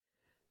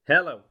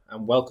Hello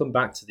and welcome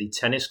back to the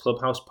Tennis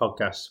Clubhouse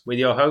podcast with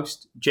your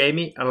host,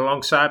 Jamie, and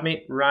alongside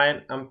me,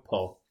 Ryan and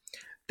Paul.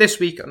 This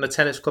week on the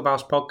Tennis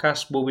Clubhouse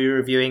podcast, we'll be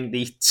reviewing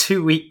the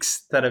 2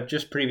 weeks that have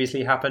just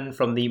previously happened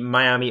from the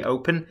Miami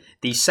Open,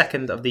 the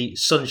second of the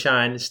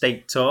Sunshine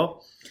State Tour,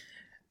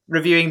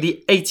 reviewing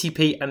the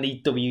ATP and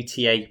the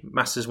WTA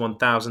Masters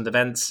 1000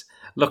 events,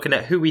 looking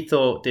at who we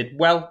thought did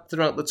well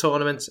throughout the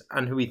tournament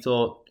and who we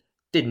thought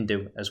didn't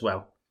do as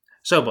well.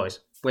 So boys,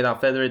 without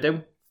further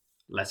ado,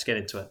 let's get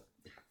into it.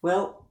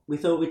 Well, we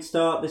thought we'd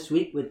start this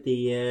week with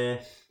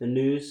the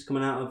news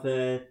coming out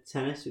of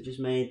tennis, which has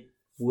made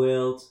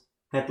world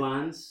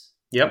headlines.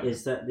 Yep.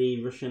 Is that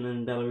the Russian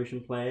and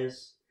Belarusian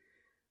players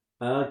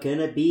are going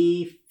to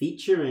be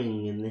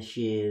featuring in this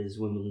year's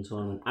Wimbledon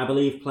tournament. I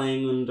believe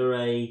playing under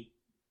a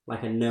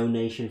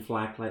no-nation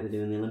flag like they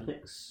do in the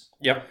Olympics.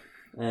 Yep.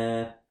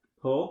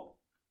 Paul,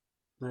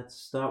 let's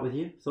start with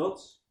you.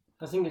 Thoughts?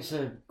 I think it's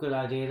a good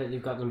idea that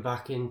they've got them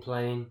back in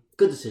playing.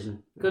 Good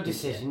decision. Good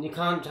decision. You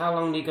can't... How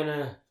long are you going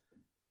to,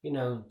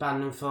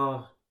 ban them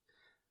for?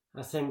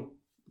 I think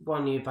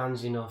 1 year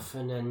ban's enough,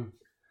 and then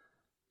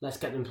let's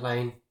get them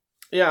playing.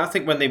 Yeah, I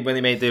think when they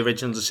made the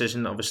original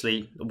decision,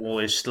 obviously the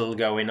war is still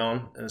going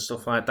on and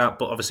stuff like that.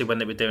 But obviously when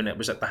they were doing it, it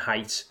was at the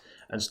height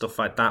and stuff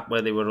like that,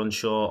 where they were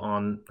unsure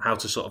on how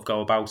to sort of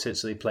go about it.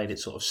 So they played it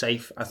sort of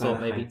safe. I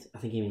thought maybe. I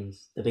think he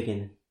means the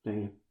beginning,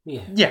 don't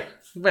you? Yeah,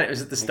 when it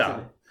was at the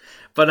start.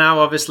 But now,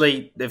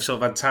 obviously, they've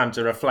sort of had time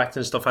to reflect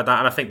and stuff like that.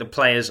 And I think the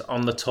players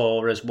on the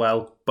tour as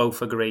well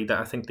both agree that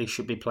I think they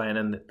should be playing,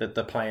 and that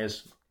the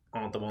players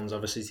aren't the ones,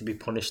 obviously, to be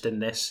punished in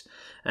this.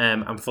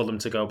 And for them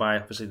to go by,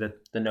 obviously,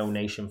 the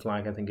no-nation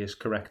flag, I think, is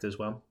correct as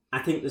well. I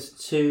think there's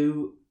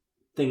two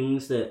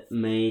things that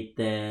made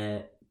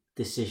their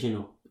decision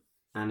up.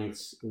 And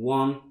it's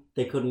one,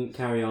 they couldn't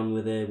carry on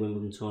with a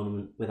Wimbledon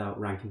tournament without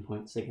ranking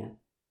points again.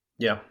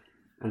 Yeah.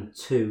 And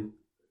two,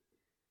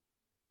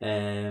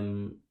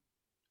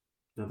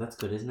 no, that's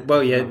good, isn't it?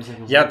 Well, yeah,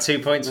 you had 2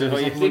 points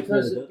before you...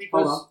 Because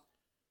Hold on.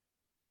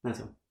 That's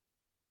all.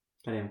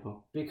 Carry on,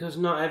 Paul. Because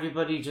not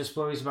everybody just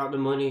worries about the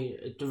money,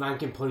 the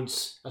ranking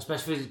points,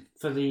 especially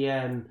for the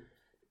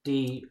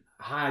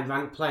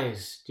high-ranked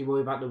players. They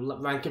worry about the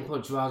ranking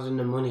points rather than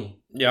the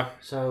money. Yeah.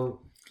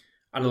 So...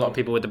 And a lot of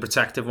people with the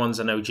protective ones.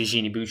 I know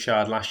Giorgini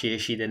Bouchard last year,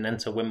 she didn't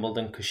enter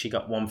Wimbledon because she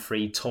got one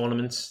free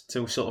tournament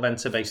to sort of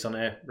enter based on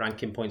her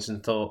ranking points,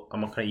 and thought,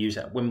 I'm not going to use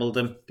it at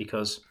Wimbledon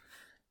because...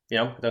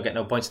 I don't get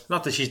no points.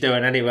 Not that she's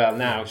doing any well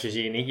now,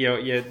 Giorgini.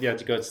 You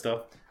had good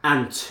stuff.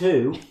 And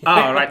two...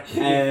 Oh, right.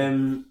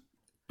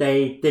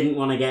 They didn't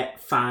want to get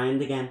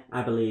fined again,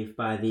 I believe,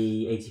 by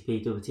the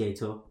ATP WTA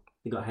Tour.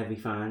 They got heavy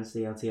fines,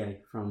 the LTA,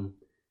 from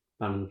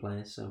banning the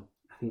players. So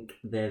I think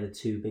they're the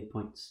two big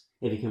points.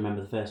 If you can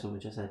remember the first one,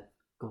 which I said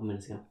a couple of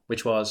minutes ago.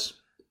 Which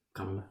was?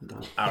 Can't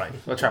remember. All right,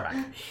 we'll try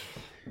back.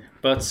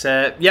 But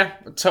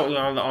totally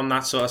on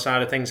that sort of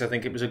side of things, I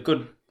think it was a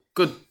good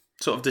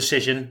sort of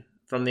decision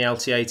from the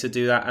LTA to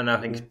do that, and I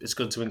think it's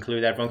good to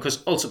include everyone,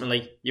 because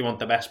ultimately you want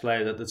the best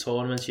players at the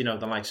tournament.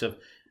 The likes of,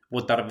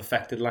 would that have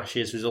affected last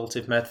year's result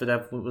if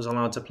Medvedev was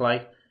allowed to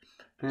play?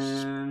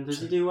 Does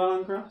he do well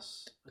on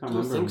grass? I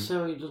don't think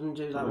so. He doesn't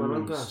do that well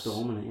on grass.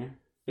 Storming it, yeah.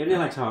 He only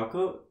likes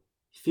hardcourt.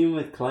 He's fuming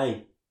with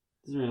clay.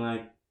 Doesn't really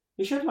like.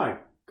 He should like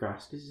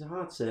grass because he's a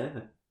hard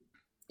server.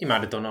 He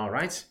might have done all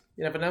right.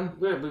 You never know.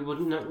 Well, we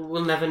wouldn't know.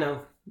 We'll never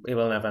know. We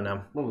will never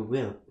know. Well, we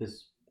will,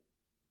 because...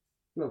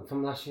 No,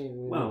 from last year.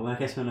 Well, I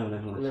guess we'll never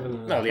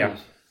know. Well, yeah.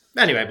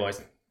 Anyway,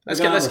 boys,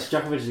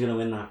 Djokovic is going to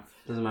win that.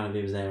 Doesn't matter if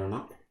he was there or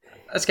not.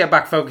 Let's get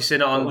back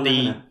focusing on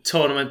the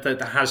tournament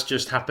that has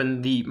just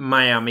happened, the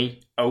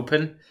Miami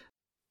Open.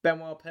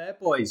 Benoit Paire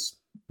boys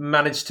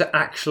managed to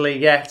actually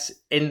get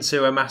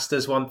into a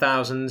Masters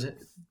 1000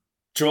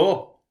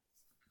 draw.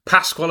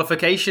 Past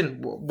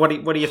qualification. What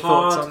are your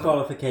thoughts on that? Hard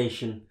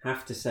qualification,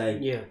 have to say.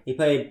 Yeah. He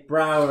played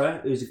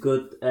Brouwer, who's a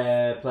good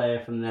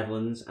player from the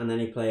Netherlands, and then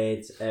he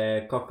played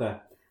Cocker.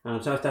 And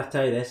I'm sorry to have to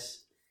tell you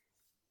this.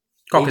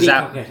 Cocker's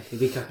out. He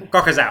beat Cocker.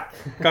 Cocker's out.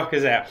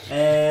 Cocker's out.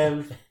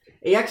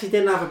 He actually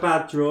didn't have a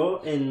bad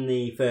draw in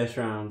the first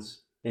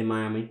rounds in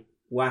Miami.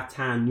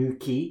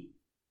 Watanuki.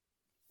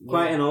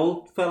 Quite an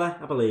old fella,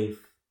 I believe.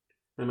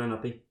 It might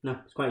not be. No,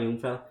 it's quite a young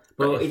fella.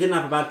 But he didn't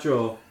have a bad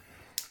draw.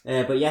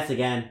 But yet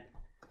again,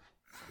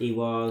 he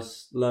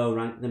was lower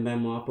ranked than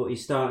Benoit, but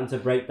he's starting to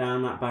break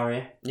down that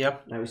barrier.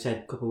 Yep. Like we said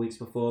a couple of weeks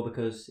before,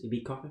 because he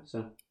beat Cocker.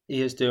 So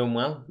he is doing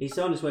well. He's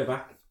on his way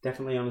back.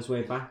 Definitely on his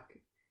way back.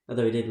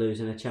 Although he did lose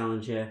in a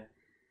challenger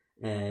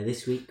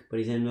this week, but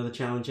he's in another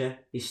challenger.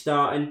 He's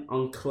starting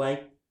on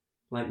clay,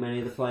 like many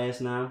of the players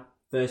now.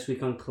 First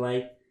week on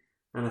clay,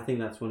 and I think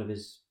that's one of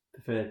his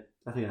preferred.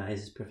 I think that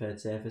is his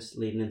preferred surface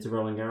leading into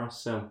Roland Garros.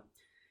 So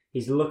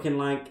he's looking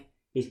like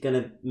he's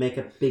going to make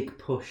a big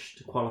push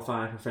to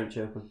qualify for French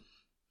Open.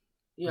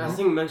 Yeah, I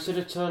think most of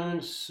the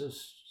tournaments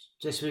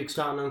this week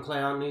starting on clay,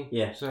 aren't they?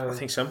 Yeah, so I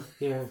think so.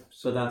 Yeah,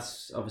 so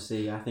that's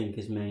obviously, I think,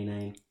 his main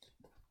aim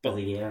for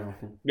the year, I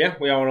reckon. Yeah,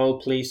 we are all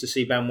pleased to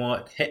see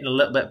Benoit hitting a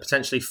little bit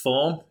potentially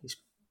form. He's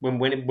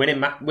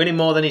winning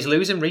more than he's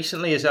losing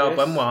recently as well,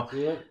 Benoit.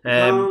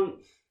 Yeah.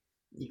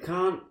 you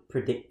can't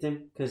predict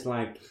him because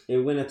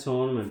he'll win a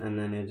tournament and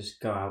then he'll just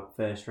go out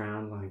first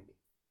round.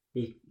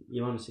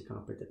 You honestly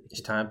can't predict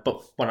Each time.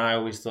 But what I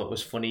always thought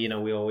was funny,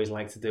 we always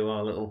like to do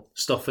our little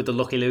stuff with the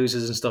lucky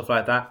losers and stuff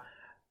like that.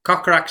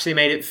 Cocker actually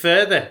made it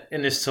further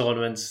in this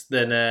tournament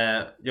than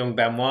young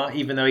Benoit,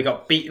 even though he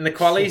got beat in the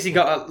qualies. He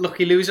got a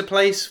lucky loser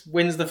place,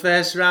 wins the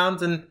first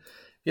round, and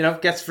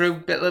gets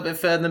through a little bit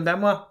further than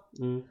Benoit.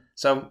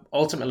 So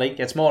ultimately,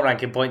 gets more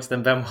ranking points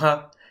than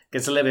Benoit,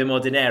 gets a little bit more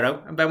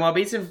dinero, and Benoit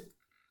beats him.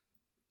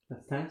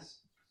 That's nice.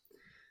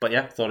 But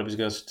yeah, thought it was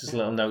good. Just a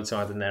little note to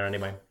add in there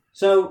anyway.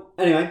 So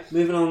anyway,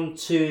 moving on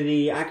to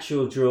the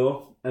actual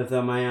draw of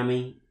the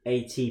Miami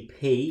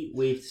ATP,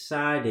 we've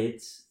decided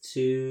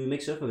to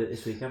mix up a bit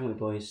this week, haven't we,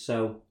 boys?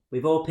 So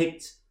we've all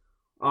picked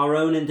our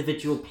own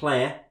individual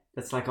player.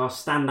 That's like our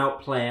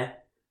standout player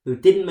who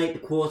didn't make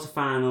the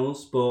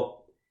quarterfinals, but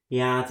he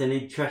had an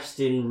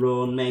interesting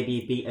run.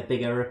 Maybe he beat a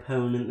bigger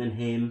opponent than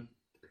him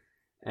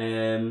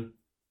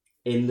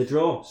in the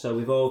draw. So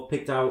we've all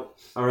picked out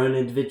our own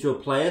individual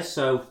players.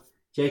 So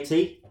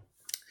JT,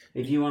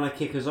 if you want to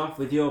kick us off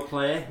with your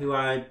player, who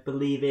I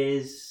believe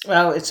is...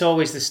 Well, it's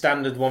always the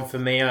standard one for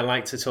me. I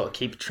like to sort of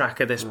keep track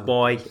of this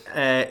boy.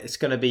 It's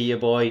going to be your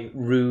boy,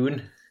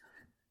 Rune.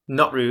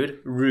 Not Rude,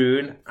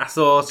 Rune. I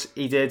thought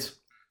he did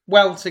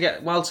well to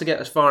get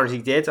as far as he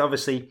did.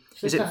 Obviously...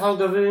 Is it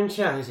Holger Rune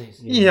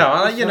chances? Yeah,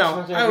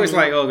 I always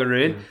like Holger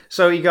Rune. Yeah.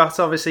 So he got,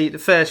 obviously, the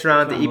first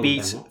round that he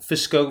beat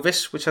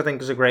Fuskovis, which I think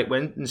was a great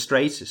win, in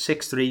straight,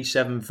 6-3,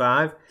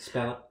 7-5.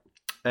 Spell it.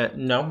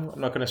 No,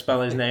 I'm not going to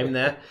spell his name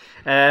there.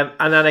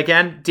 And then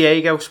again,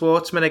 Diego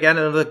Schwartzman, again,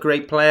 another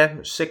great player,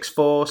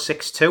 6-4,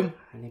 6-2.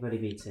 Anybody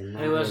beats him.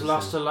 Who has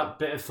lost a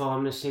bit of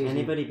form this season.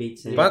 Anybody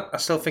beats him. But I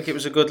still think it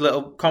was a good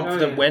little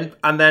confident win.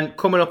 And then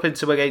coming up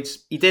into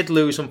against, he did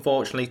lose,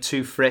 unfortunately,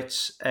 to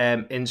Fritz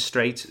in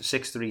straight,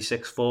 6-3,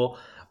 6-4.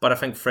 But I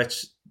think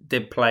Fritz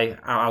did play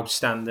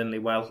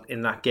outstandingly well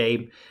in that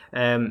game.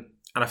 And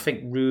I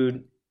think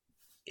Rune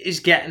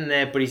is getting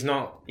there, but he's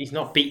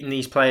not beating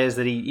these players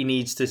that he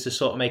needs to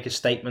sort of make a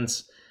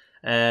statement.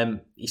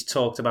 He's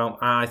talked about,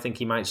 I think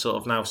he might sort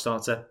of now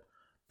start to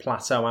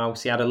plateau out.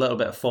 He had a little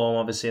bit of form,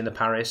 obviously, in the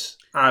Paris.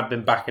 I've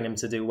been backing him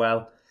to do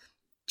well.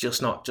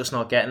 Just not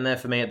getting there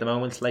for me at the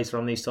moment, later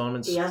on these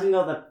tournaments. He hasn't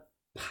got the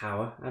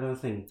power, I don't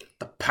think.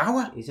 The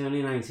power? He's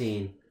only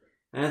 19.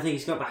 I don't think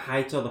he's got the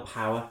height or the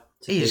power.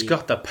 He's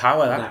got the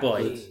power, that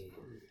boy. He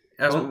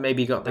hasn't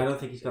maybe got the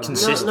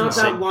consistency. Not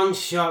that one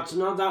shot,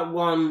 not that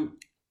one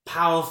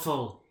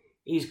powerful.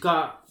 He's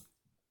got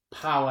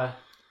power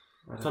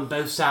from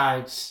both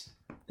sides.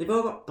 They've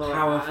all got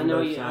power from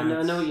both sides.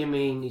 I know what you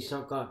mean. He's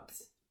not got...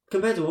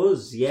 Compared to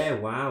us, yeah,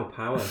 wow,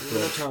 power. We're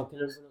not talking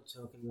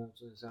about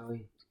this, are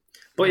we?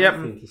 But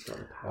yeah,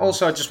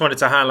 also I just wanted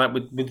to highlight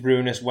with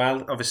Rune as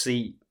well,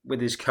 obviously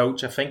with his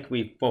coach, I think,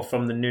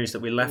 from the news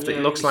that we left,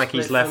 it looks like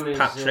he's left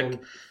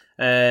Patrick.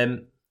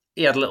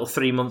 He had a little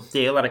 3-month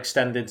deal that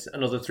extended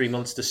another 3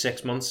 months to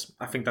 6 months.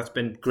 I think that's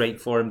been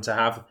great for him to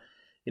have,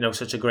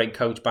 such a great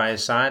coach by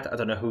his side. I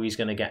don't know who he's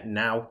going to get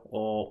now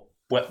or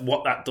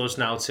what that does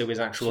now to his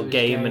actual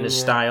game and his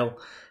style.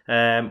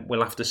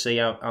 We'll have to see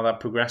how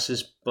that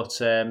progresses. But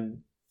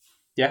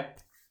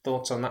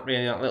thoughts on that,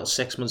 really, that little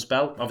 6 month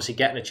spell. Obviously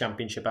getting a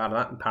championship out of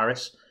that in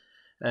Paris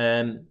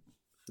and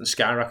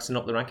skyrocketing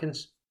up the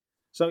rankings.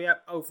 So yeah,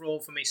 overall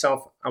for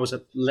myself, I was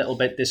a little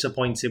bit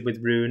disappointed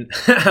with Rune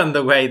and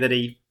the way that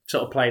he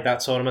sort of played that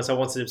tournament. I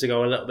wanted him to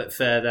go a little bit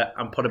further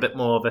and put a bit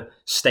more of a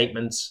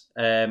statement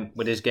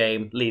with his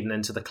game leading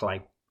into the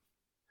clay.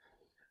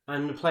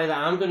 And the player that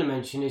I'm going to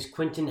mention is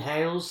Quentin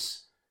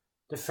Hales,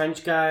 the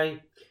French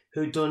guy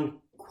who done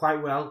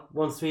quite well.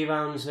 Won 3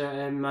 rounds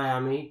at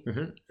Miami.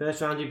 Mm-hmm.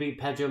 First round he beat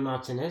Pedro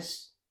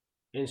Martinez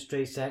in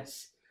straight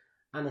sets.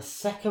 And the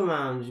second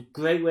round,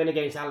 great win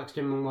against Alex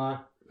de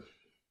Minaur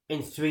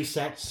in 3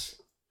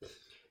 sets.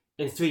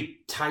 In 3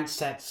 tight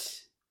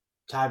sets.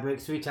 3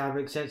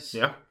 tiebreak sets.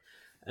 Yeah.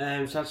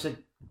 So that's a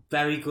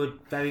very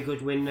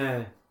good win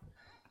there.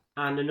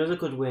 And another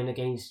good win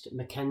against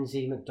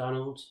Mackenzie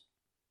McDonald,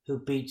 who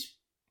beat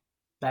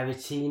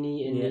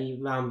Berrettini in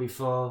the round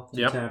before.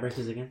 2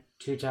 tiebreakers again.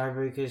 2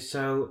 tiebreakers.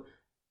 So,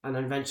 and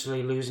then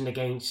eventually losing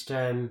against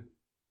Daniil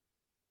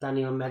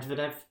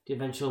Medvedev, the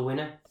eventual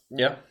winner.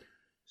 Yeah.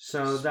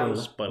 So that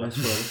was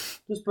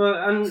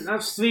and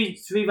that's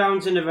three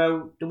rounds in a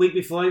row. The week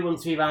before he won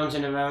 3 rounds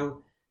in a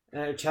row,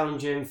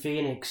 challenger in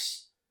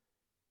Phoenix.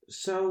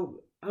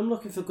 So I'm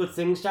looking for good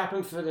things to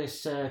happen for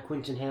this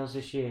Quentin Hales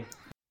this year.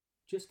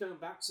 Just going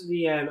back to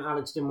the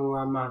Alex de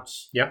Minaur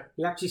match. Yeah.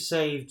 He actually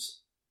saved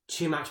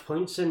 2 match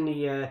points in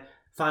the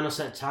final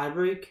set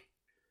tiebreak.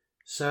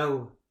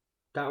 So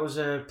that was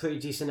a pretty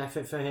decent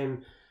effort for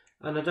him.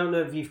 And I don't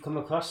know if you've come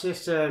across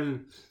this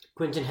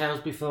Quentin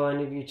Hales before,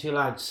 any of you 2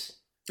 lads.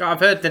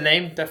 I've heard the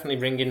name,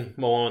 definitely ringing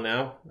more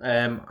now. I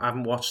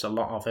haven't watched a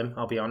lot of him,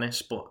 I'll be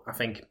honest, but I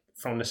think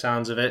from the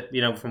sounds of it,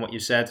 from what you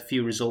said, a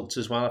few results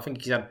as well. I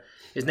think he's had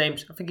his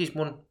name's. I think he's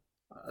won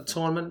a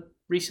tournament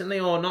recently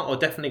or not, or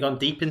definitely gone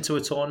deep into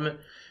a tournament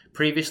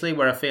previously,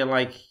 where I feel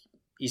like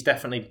he's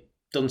definitely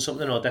done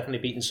something or definitely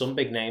beaten some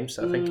big names,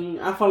 I think.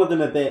 I followed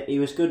him a bit. He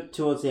was good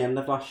towards the end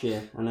of last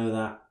year. I know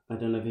that. I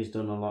don't know if he's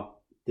done a lot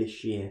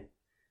this year.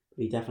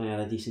 But he definitely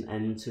had a decent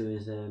end to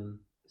his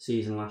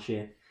season last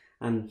year.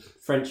 And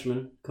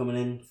Frenchman coming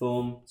in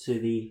form to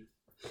the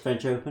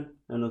French Open.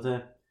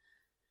 Another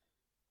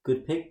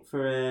good pick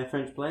for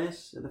French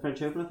players at the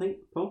French Open, I think,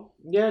 Paul?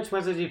 Yeah, it's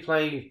whether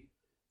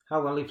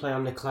how well he play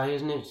on the clay,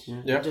 isn't it?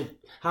 Yeah.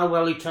 How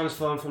well he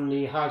transformed from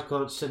the hard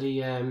courts to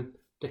the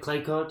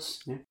clay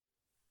courts. Yeah.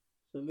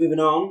 So moving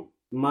on,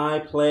 my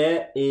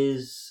player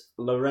is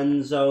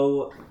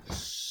Lorenzo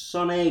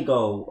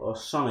Sonego.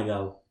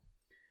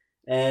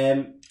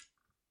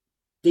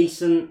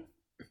 Decent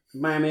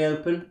Miami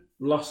Open.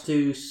 Lost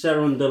to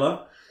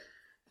Cerundolo.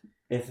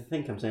 If I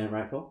think I'm saying it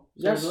right, Paul.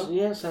 Yes,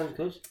 yeah, sounds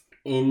good.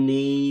 In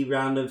the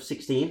round of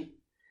 16.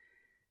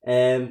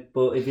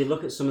 But if you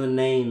look at some of the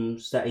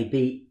names that he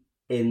beat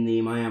in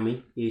the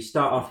Miami, you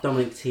start off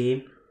Dominic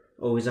Thiem,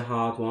 always a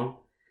hard one.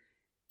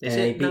 Is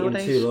He it beat him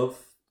nowadays? 2-love.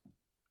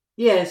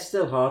 Yeah, it's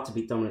still hard to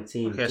beat Dominic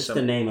Thiem. Okay, Just so-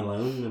 the name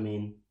alone, I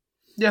mean.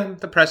 Yeah,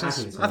 the presence.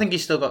 I I think think, so.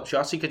 he's still got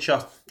shots. He could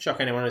shock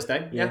anyone on his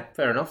day. Yeah,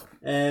 fair enough.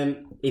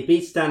 He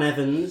beats Dan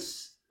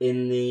Evans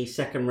in the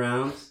second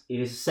round. He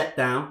was set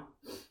down,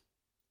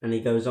 and he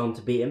goes on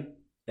to beat him.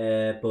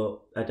 But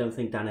I don't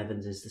think Dan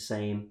Evans is the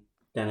same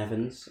Dan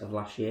Evans of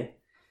last year.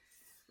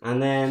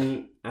 And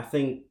then I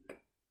think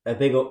a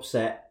big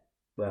upset,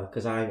 well,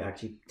 because I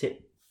actually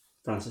tipped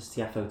Francis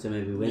Tiafoe to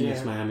maybe win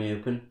this Miami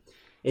Open,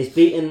 is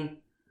beating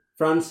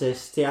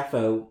Francis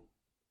Tiafoe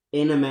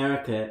in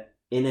America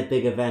in a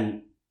big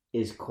event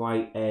is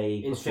quite a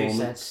In straight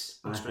performance.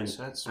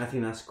 sets. I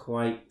think that's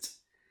quite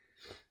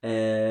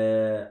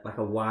like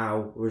a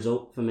wow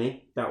result for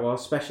me. That was,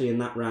 especially in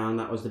that round,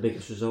 that was the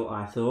biggest result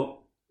I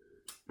thought.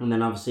 And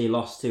then obviously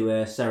lost to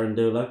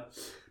Cerundolo.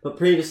 But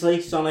previously,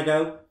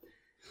 Sonego,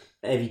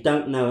 if you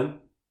don't know him,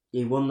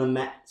 he won the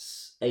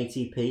Mets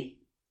ATP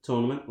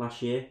tournament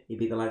last year. He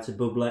beat the likes of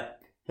Bublik,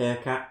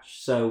 Hurkacz.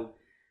 So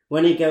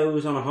when he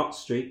goes on a hot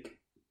streak,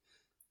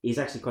 he's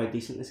actually quite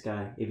decent, this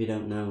guy. If you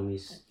don't know him,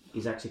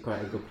 he's actually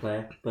quite a good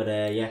player. But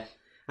yeah,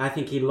 I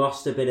think he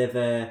lost a bit of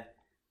a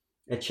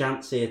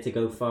chance here to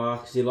go far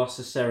because he lost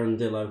to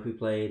Cerundolo, who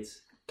played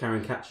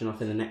Karen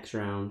Khachanov in the next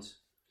round.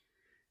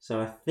 So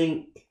I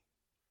think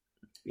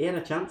he had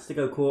a chance to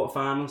go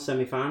quarter-final,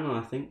 semi-final,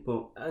 I think.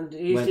 But And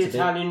he's went the to do.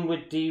 Italian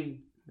with the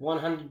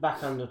one-handed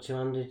backhand or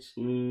two-handed?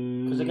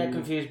 Because I get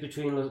confused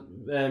between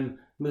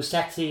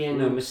Musetti and...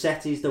 No,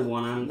 Musetti's the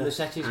one-hander.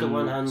 Musetti's the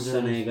one-hander.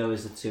 Sonego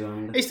is the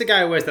two-hander. He's the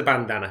guy who wears the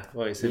bandana.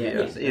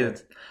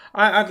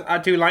 I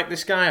do like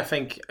this guy. I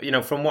think,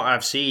 from what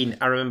I've seen,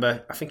 I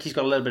think he's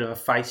got a little bit of a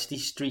feisty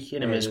streak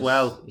in him as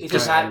well. He's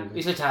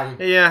Italian.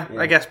 Yeah,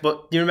 I guess.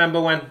 But do you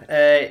remember when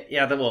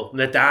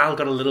Nadal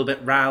got a little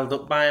bit riled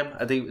up by him?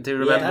 Do you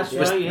remember? that's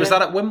right, Was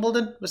that at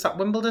Wimbledon? Was that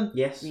Wimbledon?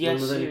 Yes.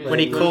 When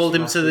he called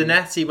him to the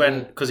net, he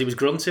went, because he was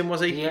grunting,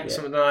 was he? Yeah.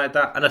 Something like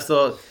that. And I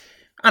thought,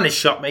 and his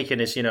shot making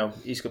is,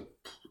 he's got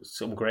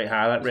some great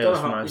highlight reels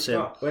from what I've seen.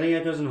 When he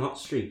goes on a hot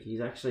streak,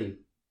 he's actually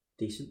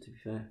decent, to be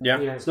fair. Yeah.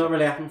 It's not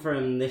really happened for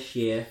him this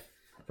year,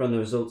 from the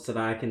results that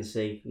I can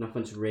see.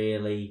 Nothing's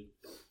really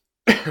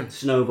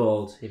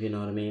snowballed, if you know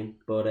what I mean.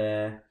 But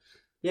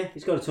yeah,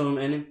 he's got a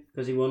tournament in him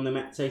because he won the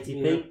Mets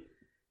ATP. Yeah.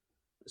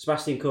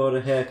 Sebastian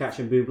Korda, Hurkacz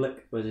and Bublik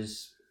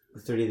was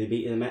the three they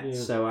beat in the Mets.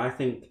 Yeah. So I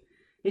think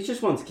he's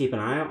just one to keep an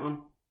eye out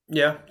on.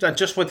 Yeah, and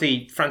just with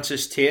the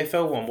Francis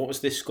Tiafoe one, what was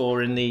this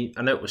score in the?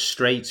 I know it was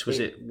straight. Was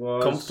it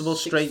comfortable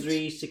straight?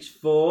 6-3,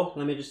 6-4.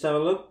 Let me just have a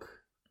look.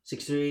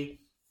 6-3,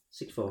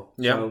 6-4.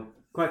 Yeah. So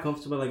quite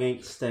comfortable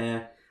against,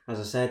 as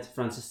I said,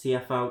 Francis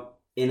Tiafoe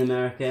in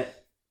America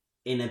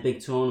in a big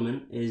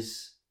tournament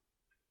is.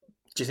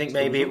 Do you think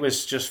maybe it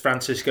was just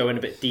Francis going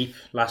a bit deep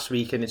last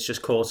week and it's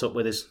just caught up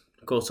with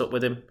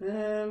him?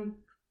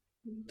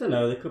 Don't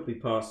know. There could be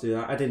parts to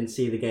that. I didn't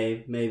see the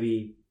game.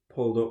 Maybe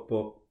pulled up,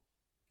 but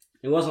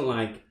it wasn't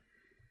like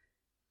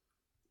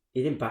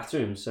he didn't batter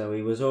him. So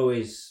it was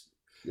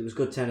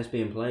good tennis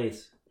being played.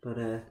 But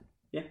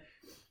yeah,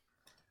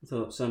 I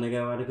thought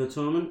Sonego had a good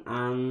tournament,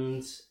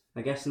 and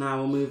I guess now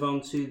we'll move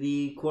on to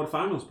the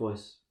quarterfinals,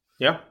 boys.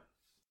 Yeah.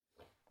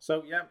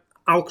 So yeah,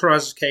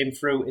 Alcaraz came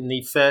through in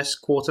the first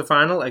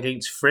quarterfinal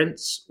against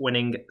Fritz,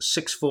 winning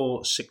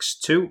 6-4,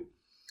 6-2.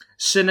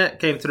 Sinner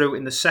came through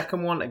in the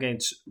second one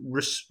against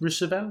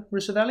Rusevori,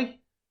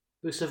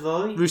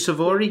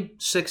 6-3,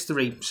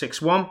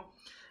 6-1.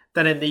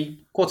 Then in the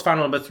quarterfinal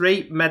number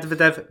 3,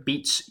 Medvedev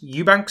beats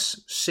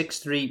Eubanks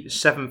 6-3,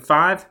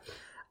 7-5.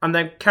 And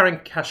then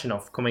Karen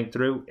Khachanov coming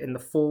through in the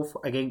fourth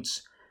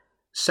against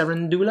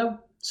Cerundolo,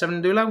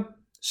 6-3,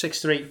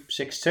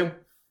 6-2.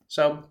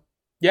 So,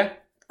 yeah,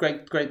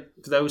 great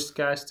for those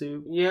guys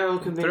to... Yeah,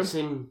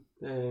 unconvincing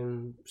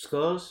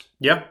scores.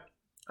 Yeah,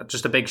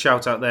 just a big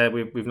shout out there.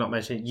 We've not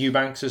mentioned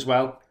Eubanks as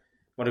well.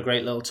 What a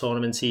great little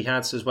tournament he had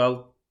as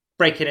well.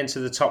 Breaking into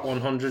the top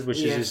 100,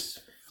 which is his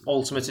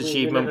ultimate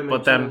achievement,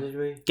 but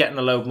then getting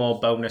a load more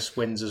bonus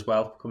wins as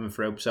well coming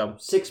through. So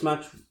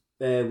 6-match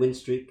win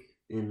streak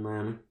in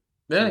Miami.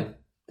 really, So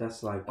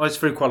that's like it's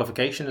through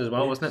qualification as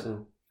well, wasn't it?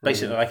 So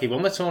Basically, like he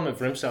won the tournament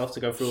for himself to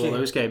go through all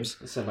those games.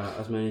 It's about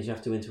as many as you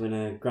have to win to win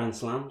a Grand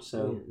Slam,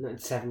 so...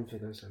 7 for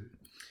Grand Slam.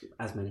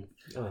 As many.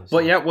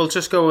 But yeah, we'll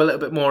just go a little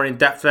bit more in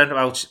depth then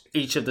about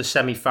each of the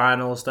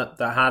semi-finals that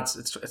had.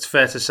 It's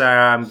fair to say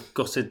I'm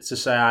gutted to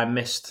say I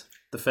missed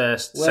the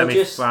first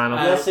semi-final.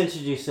 Let's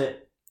introduce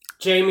it.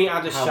 Jamie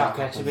had a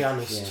shocker, to be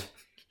honest. Yeah.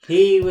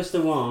 He was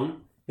the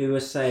one who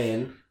was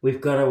saying,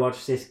 we've got to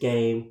watch this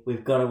game.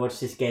 We've got to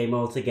watch this game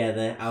all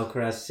together.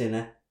 Alcaraz,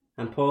 Sinner.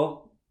 And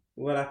Paul,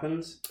 what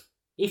happens?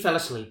 He fell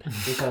asleep.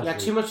 He had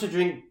too much to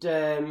drink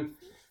a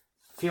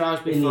few hours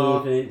before.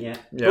 In the evening,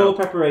 yeah. Poor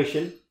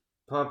preparation.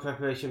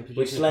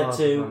 Which led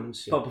to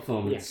poor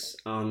performance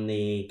on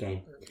the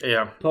game.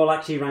 Yeah. Paul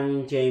actually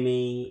rang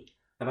Jamie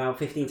about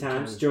 15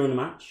 times during the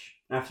match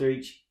after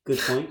each good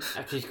point.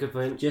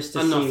 Just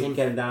to see if he could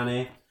get him down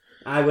here.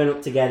 I went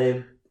up to get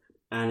him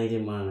and he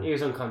didn't want to. He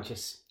was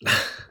unconscious.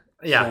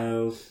 Yeah.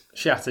 So,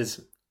 shattered.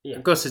 Yeah.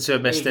 Gutted to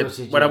have missed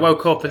it. When I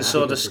woke up and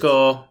saw the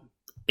score,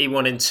 he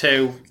won in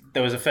 2.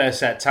 There was a first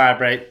set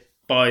tie-break.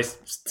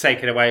 Boys,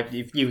 take it away.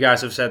 You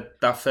guys have said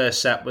that first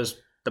set was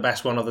the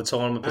best one of the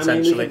tournament, potentially.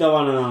 I mean, we could go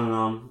on and on and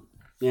on.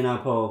 You know,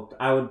 Paul,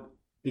 I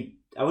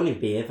wouldn't even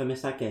be here if I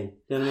missed that game.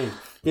 Do you know what I mean?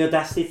 The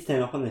audacity to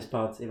turn up on this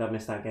pod if I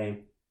missed that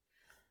game.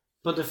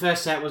 But the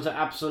first set was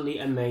absolutely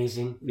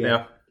amazing.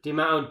 Yeah. The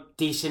amount of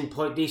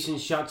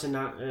decent shots in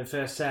that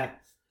first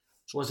set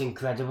was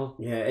incredible.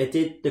 Yeah, it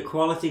did. The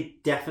quality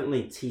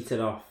definitely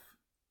teetered off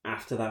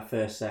after that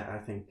first set, I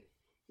think.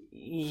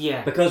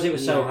 Yeah. Because it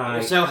was so high. It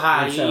was so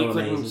high, you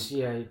couldn't...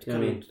 Yeah, you couldn't. I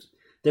mean?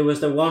 There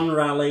was the one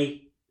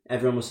rally,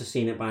 everyone must have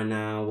seen it by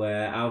now,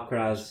 where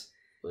Alcaraz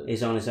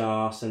is on his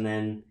arse and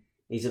then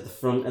he's at the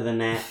front of the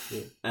net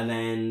and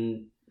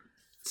then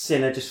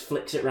Sinner just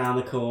flicks it round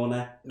the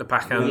corner. The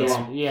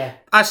backhand. Yeah.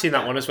 I've seen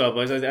that one as well,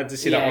 boys. I had to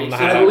see that one on the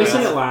highlight. We've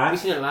seen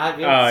it live.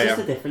 Yeah. It's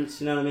just a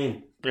difference, you know what I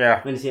mean?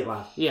 Yeah. When you see it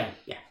live. Yeah.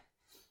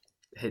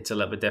 Hits a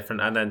little bit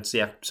different, and then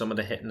some of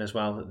the hitting as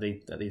well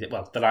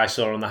that I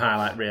saw on the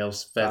highlight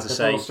reels. Fair to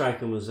say, the ball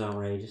striking was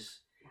outrageous.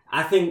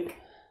 I think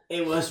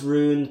it was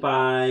ruined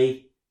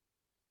by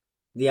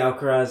the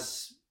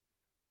Alcaraz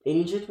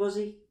injured. Was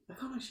he? I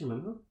can't actually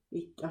remember.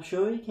 I'm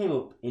sure he came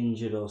up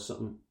injured or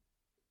something.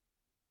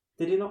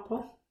 Did he not,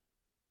 Paul?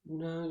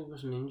 No, he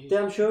wasn't injured.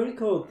 I'm sure he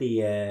called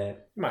the.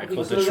 Might have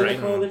called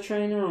the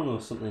trainer on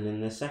or something in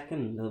the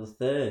second or the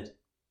third.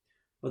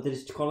 Or did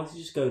his quality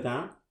just go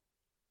down?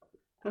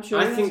 I'm sure.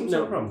 I think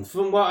no.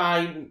 From what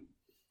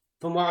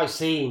I've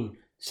seen,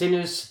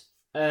 Sinner's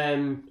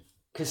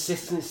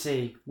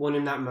consistency won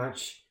in that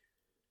match.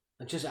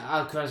 And just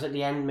Alcaraz at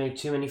the end made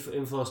too many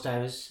enforced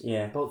errors.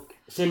 Yeah, but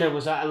Sinner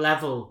was at a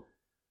level.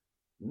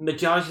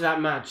 Majority of that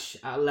match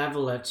at a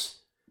level that.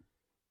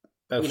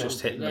 Both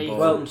just hitting the ball.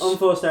 Well,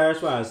 unforced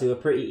errors wise, they were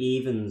pretty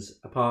evens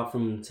apart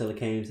from until it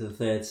came to the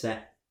third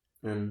set,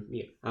 and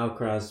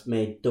Alcaraz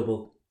made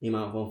double the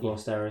amount of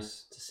unforced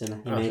errors to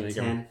Sinner. He made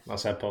 10.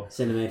 That's it, Paul.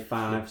 Sinner made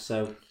 5.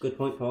 So good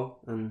point,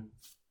 Paul. And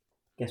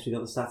guess we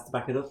got the stats to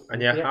back it up.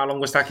 And how long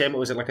was that game?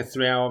 Was it like a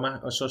 3-hour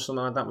match or something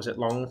like that? Was it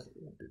long?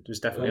 It was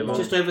definitely long.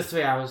 Just over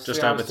 3 hours.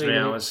 Just over 3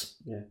 hours.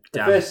 Yeah.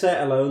 The first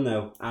set alone,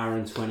 though, hour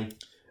and 20.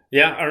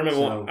 Yeah, I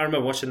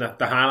remember watching the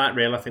highlight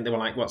reel. I think they were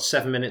like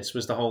 7 minutes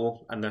was the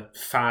whole, and the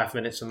 5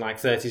 minutes and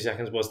 30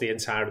 seconds was the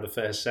entire of the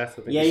first set. I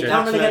think you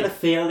can't really get the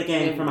feel of the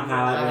game from a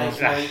highlight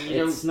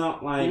reel. It's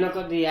not like you've not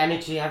got the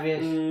energy, have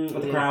you?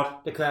 Of the crowd.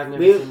 The crowd and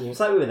everything. It's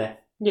like we were there.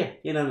 Yeah,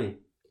 you know what I mean.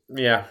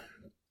 Yeah.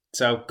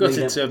 So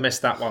gutted to have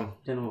missed that one.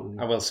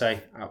 I will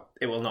say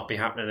it will not be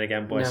happening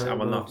again, boys. No,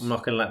 I'm not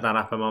going to let that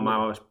happen on my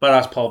watch. But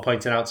as Paul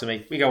pointed out to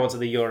me, we go on to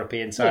the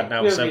European side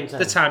now, so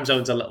the time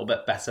zone's a little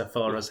bit better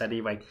for us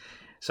anyway.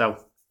 So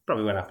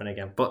probably won't happen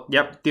again. But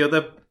yep, the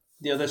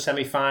other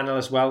semi-final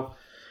as well.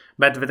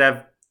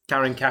 Medvedev,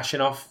 Karen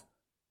Khachanov.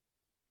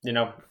 You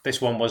know,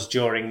 this one was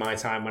during my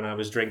time when I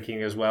was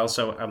drinking as well.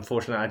 So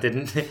unfortunately, I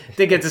didn't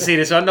get to see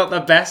this one. Not the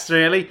best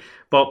really,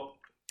 but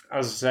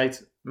as I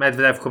say,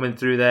 Medvedev coming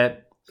through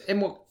there in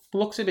what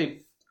looks to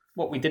be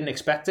what we didn't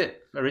expect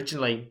it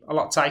originally. A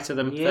lot tighter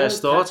than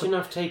first thought.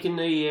 Khachanov taking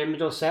the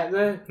middle set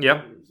there.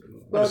 Yeah.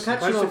 Well,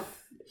 Khachanov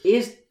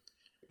is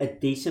a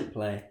decent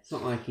player. It's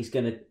not like he's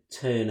going to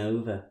turn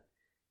over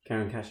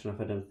Karen Khachanov,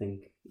 I don't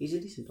think. He's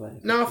a decent player.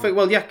 No, I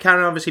think,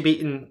 Karen obviously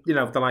beaten,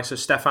 the likes of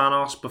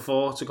Stefanos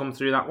before to come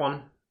through that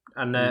one.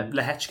 And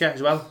Lehechka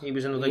as well. He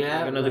was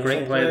another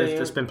great player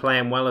that's been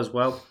playing well as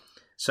well.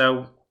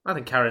 So I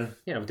think Karen,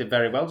 did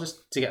very well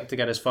just to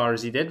get as far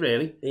as he did,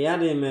 really. He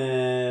had him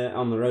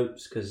on the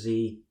ropes because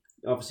he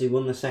obviously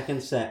won the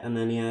second set and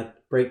then he had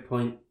break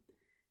point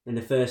in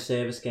the first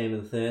service game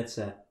of the third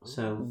set.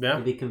 So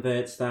if he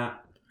converts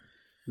that,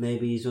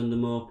 maybe he's under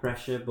more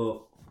pressure,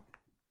 but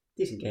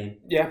decent game.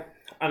 Yeah,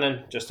 and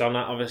then just on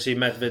that, obviously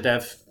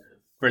Medvedev,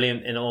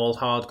 brilliant in all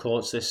hard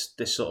courts.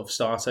 This sort of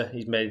starter,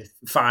 he's made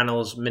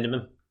finals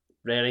minimum,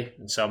 really,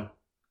 and so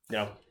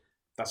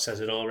that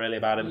says it all really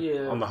about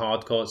him on the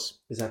hard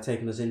courts. Is that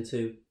taking us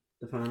into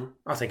the final?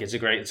 I think it's a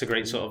great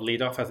sort of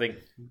lead off. I think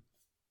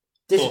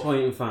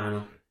disappointing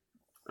final.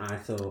 I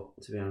thought,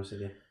 to be honest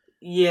with you.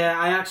 Yeah,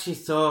 I actually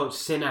thought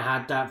Sinner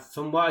had that.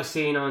 From what I've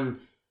seen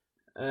on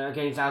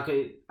against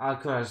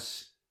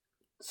Alcaraz,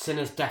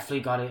 Sinner's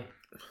definitely got it.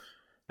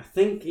 I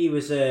think he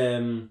was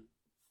a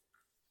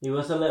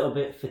little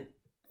bit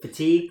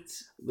fatigued.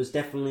 Was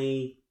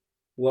definitely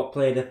what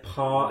played a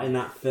part in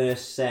that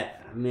first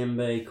set. I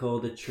remember he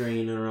called the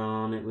trainer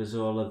on. It was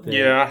all a bit...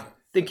 Yeah, I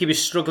think he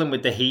was struggling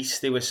with the heat.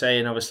 They were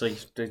saying, obviously,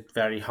 they're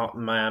very hot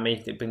in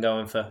Miami. They've been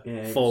going for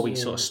 4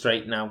 weeks sort of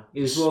straight now.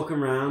 He was walking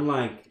around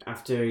like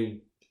after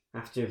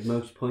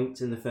most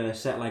points in the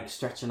first set, like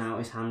stretching out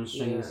his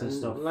hamstrings and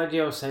stuff. Like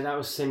you always say, that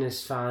was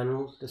Sinner's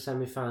final, the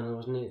semi-final,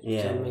 wasn't it?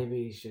 Yeah. So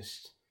maybe he's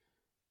just...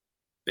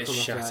 Bit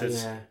shattered.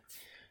 Yeah.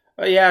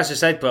 Yeah, as I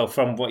said, well,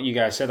 from what you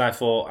guys said, I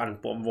thought, and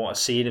what I've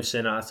seen of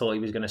Sinner, I thought he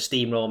was going to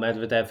steamroll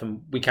Medvedev,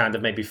 and we kind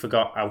of maybe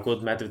forgot how good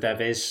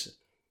Medvedev is.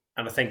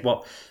 And I think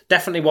what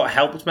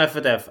helped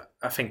Medvedev,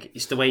 I think,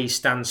 is the way he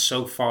stands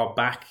so far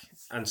back,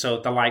 and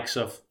so the likes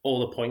of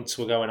all the points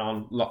were going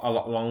on a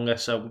lot longer.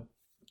 So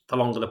the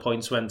longer the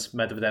points went,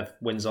 Medvedev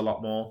wins a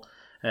lot more,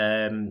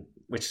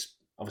 which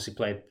obviously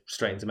played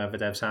straight into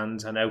Medvedev's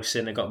hands. I know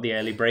Sinner got the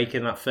early break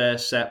in that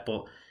first set,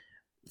 but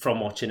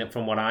from watching it,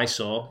 from what I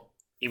saw,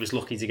 he was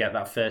lucky to get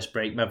that first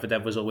break.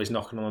 Medvedev was always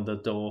knocking on the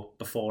door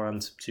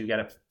beforehand to get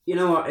it. You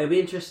know what? It'll be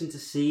interesting to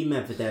see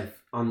Medvedev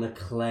on the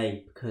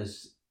clay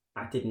because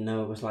I didn't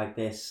know it was like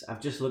this.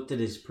 I've just looked at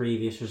his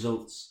previous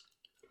results.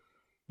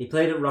 He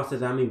played at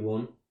Rotterdam, he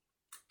won.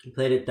 He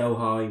played at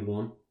Doha, he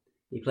won.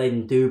 He played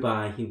in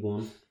Dubai, he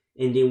won.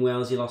 Indian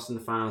Wells, he lost in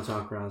the final to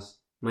Alcaraz.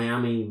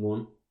 Miami, he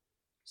won.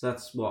 So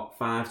that's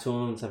 5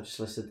 tournaments I've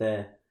just listed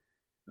there.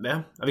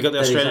 Yeah. Have you got the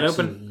Australian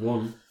Open?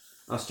 Won.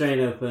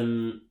 Australian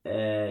Open,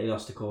 he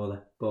lost to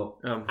Corda. But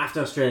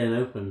after Australian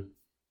Open,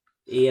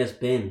 he has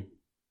been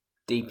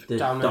deep, the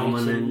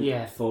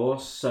dominant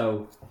force.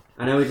 So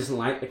I know he doesn't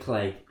like the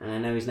clay, and I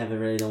know he's never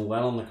really done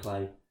well on the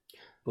clay.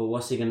 But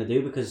what's he going to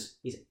do? Because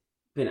he's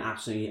been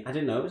absolutely... I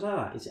didn't know it was like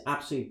that. He's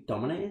absolutely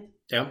dominated.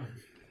 Yeah.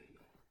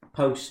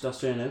 Post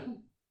Australian Open.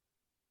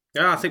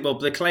 Yeah, I think, well,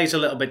 the clay's a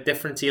little bit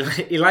different.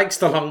 He likes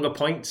the longer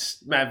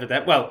points,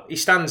 Medvedev. Well, he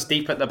stands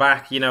deep at the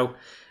back, you know.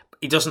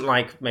 He doesn't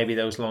like maybe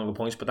those longer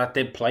points, but that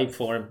did play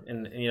for him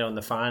in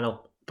the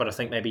final. But I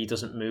think maybe he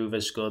doesn't move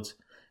as good.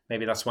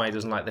 Maybe that's why he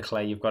doesn't like the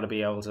clay. You've got to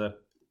be able to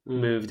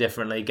move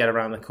differently, get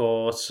around the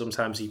court.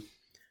 Sometimes he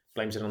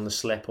blames it on the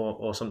slip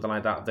or something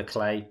like that of the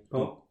clay.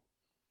 Oh.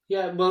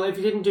 Yeah, well, if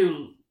he didn't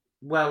do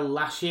well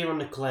last year on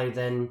the clay,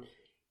 then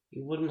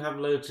he wouldn't have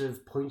loads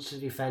of points to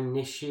defend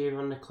this year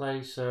on the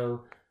clay.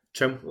 So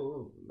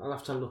true. I'll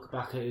have to look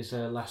back at his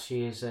last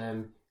year's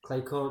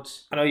clay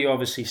courts. I know you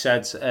obviously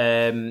said...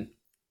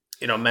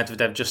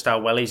 Medvedev, just how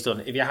well he's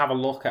done. If you have a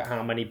look at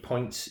how many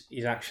points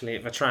he's actually,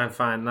 if I try and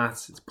find that,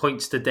 it's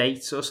points to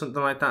date or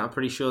something like that, I'm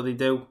pretty sure they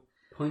do.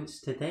 Points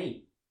to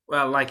date?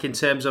 Well, like in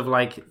terms of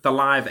like the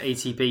live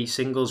ATP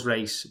singles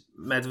race,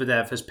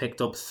 Medvedev has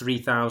picked up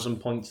 3,000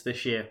 points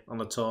this year on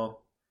the tour,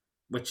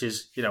 which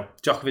is,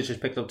 Djokovic has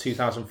picked up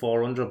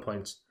 2,400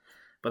 points.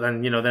 But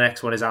then, the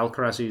next one is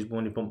Alcaraz, who's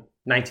only pumped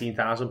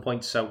 19,000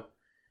 points. So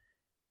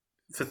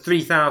for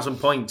 3,000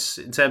 points,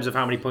 in terms of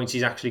how many points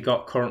he's actually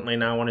got currently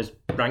now on his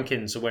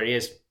rankings, so where he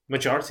is,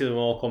 majority of them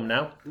all come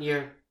now.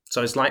 Yeah.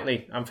 So it's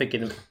likely, I'm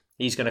thinking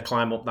he's going to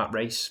climb up that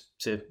race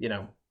to,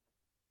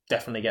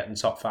 definitely get in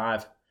top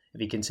 5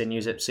 if he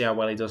continues it. See how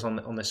well he does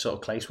on this sort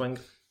of clay swing.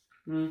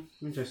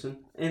 Interesting.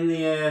 In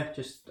the,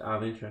 just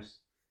out of interest,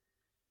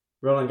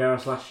 Roland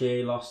Garros last year,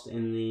 he lost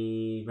in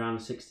the round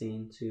of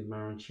 16 to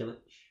Marin Cilic.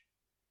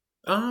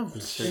 Oh,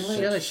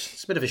 Cilic.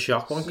 It's a bit of a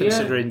shock one,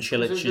 considering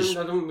Cilic is...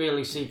 I don't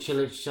really see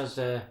Cilic as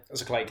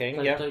a clay king,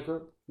 clay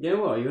club. You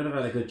know what? You would have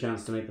had a good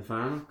chance to make the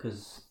final,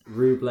 because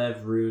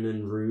Rublev, Rune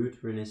and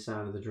Ruud were in his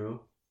side of the draw.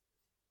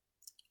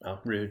 Oh,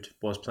 Ruud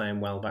was playing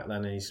well back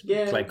then in his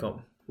clay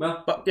cup.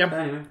 Well, but yeah.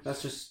 Anyway,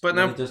 that's just what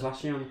he does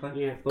last year on the clay.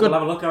 Yeah. But we'll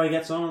have a look how he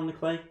gets on the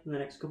clay in the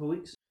next couple of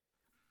weeks.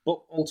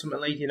 But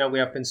ultimately, we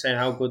have been saying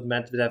how good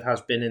Medvedev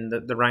has been in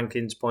the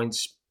rankings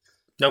points.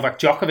 Novak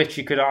Djokovic,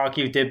 you could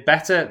argue, did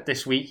better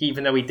this week,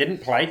 even though he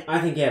didn't play. I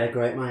think he had a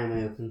great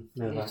Miami Open,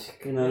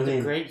 Novak. You know what I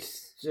mean? Great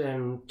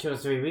 2 or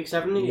 3 weeks,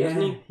 haven't he? Yeah,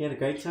 hasn't he? He had a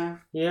great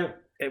time. Yeah.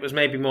 It was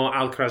maybe more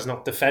Alcaraz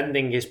not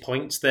defending his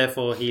points,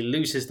 therefore he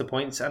loses the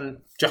points, and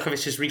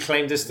Djokovic has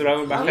reclaimed his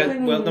throne back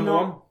at world number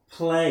 1.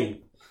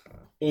 Play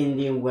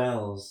Indian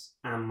Wells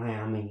and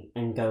Miami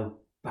and go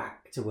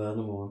back to world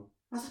number 1.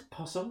 That's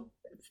possible.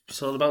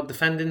 It's all about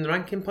defending the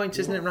ranking points,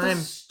 isn't it, Ryan?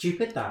 That's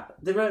stupid, that.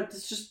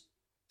 It's just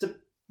the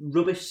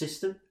rubbish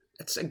system.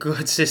 It's a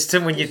good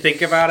system when you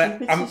think about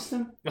it. I'm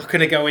not going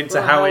to go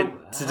into how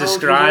to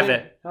describe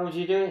it. How would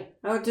you do it?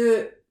 I would do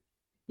it.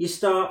 You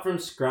start from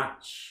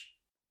scratch.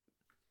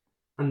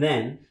 And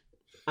then,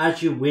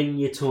 as you win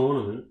your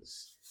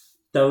tournaments,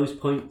 those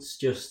points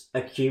just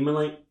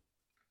accumulate.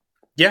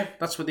 Yeah,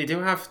 that's what they do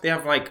have. They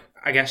have,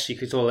 I guess you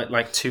could call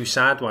it 2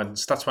 sad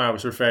ones. That's why I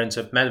was referring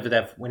to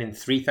Medvedev winning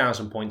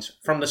 3,000 points.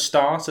 From the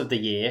start of the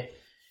year,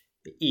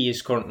 he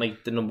is currently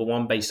the number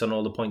 1 based on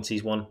all the points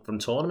he's won from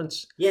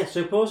tournaments. Yeah,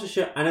 so pause for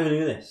sure. I never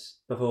knew this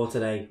before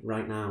today,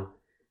 right now.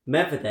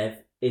 Medvedev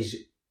is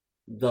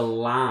the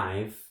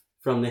live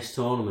from this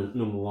tournament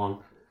number one,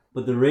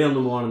 but the real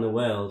number one in the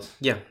world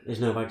is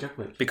Novak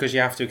Djokovic. Because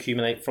you have to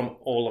accumulate from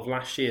all of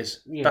last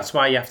year's. Yeah. That's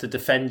why you have to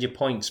defend your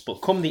points.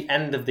 But come the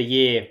end of the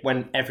year,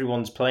 when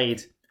everyone's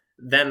played,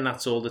 then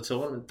that's all the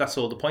tournament. That's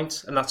all the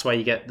points. And that's why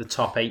you get the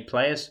top 8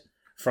 players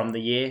from the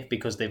year,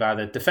 because they've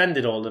either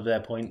defended all of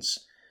their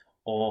points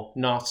or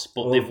not,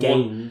 but Or they've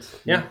gained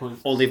won.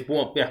 points. Or they've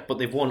won. Yeah, but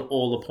they've won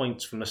all the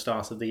points from the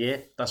start of the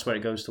year. That's where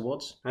it goes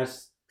towards.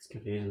 It's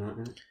confusing, that,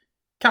 isn't it?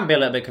 Can be a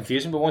little bit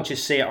confusing, but once you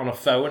see it on a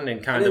phone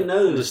and kind of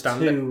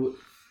understand it.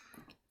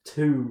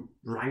 Two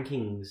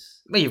rankings.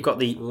 Well, you've got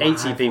the Live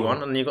ATP one.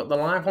 one and you've got the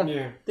live one.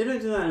 Yeah. They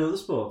don't do that in other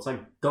sports.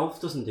 Like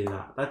golf doesn't do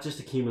that. That just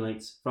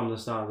accumulates from the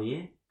start of the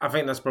year. I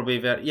think that's probably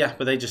but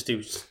they just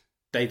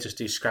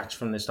do scratch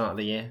from the start of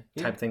the year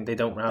type thing. They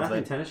don't I have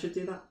think it. tennis should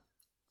do that.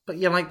 But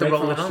you like the Break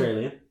from rolling on.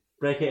 Australia,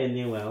 break it in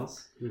New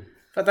Wales.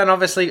 But then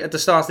obviously at the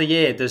start of the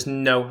year, there's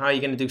no how are you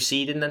going to do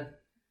seeding then?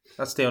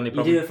 That's the only You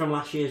problem. do it from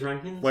last year's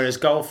rankings. Whereas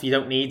golf, you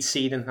don't need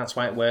seeding. That's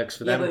why it works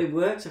for Yeah, them. but it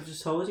works. I've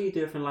just told you, you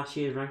do it from last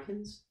year's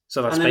rankings.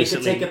 So that's and then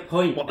basically you can take a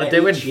point what they're at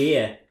doing. each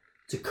year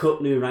to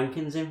cut new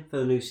rankings in for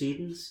the new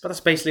seedings. But that's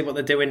basically what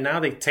they're doing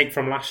now. They take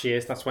from last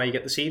year's. That's why you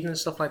get the seeding and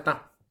stuff like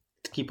that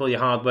to keep all your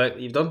hard work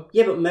that you've done.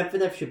 Yeah, but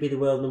Medvedev should be the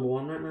world number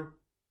one right now.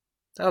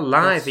 Oh,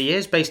 live he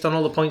is based on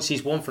all the points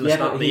he's won from the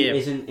start of the year. He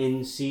isn't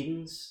in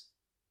seedings.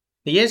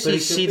 He is. But he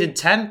He's should seeded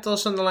be. 10th or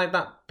something like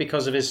that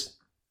because of his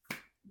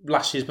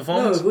last year's No,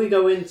 performance. if we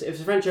go into if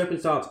the French Open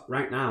starts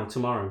right now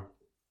tomorrow,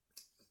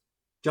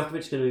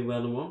 Djokovic's going to be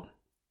world number one.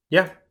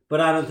 Yeah.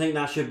 But I don't think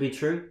that should be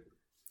true.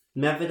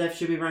 Medvedev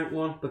should be ranked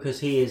one because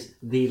he is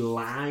the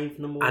live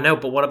number one. I know,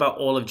 but what about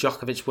all of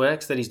Djokovic's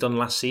works that he's done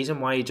last season?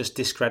 Why are you just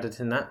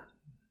discrediting that?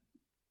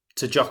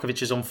 To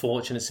Djokovic's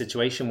unfortunate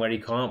situation where he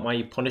can't. Why are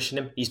you punishing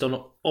him? He's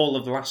done all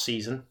of the last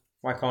season.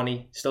 Why can't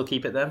he still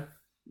keep it then?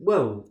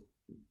 Well,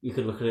 you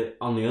could look at it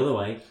on the other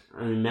way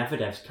and in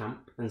Medvedev's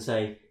camp and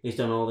say he's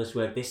done all this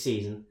work this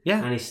season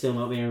and he's still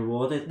not being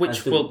rewarded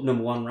as the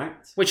number one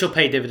ranked. Which will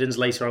pay dividends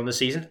later on in the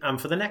season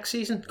and for the next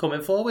season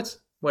coming forward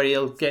where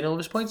he'll gain all of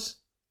his points.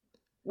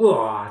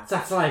 Whoa,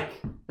 that's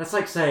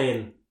like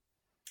saying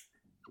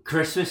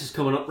Christmas is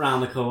coming up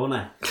round the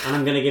corner and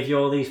I'm going to give you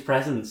all these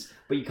presents,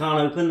 but you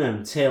can't open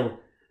them till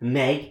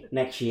May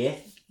next year.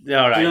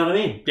 All right. Do you know what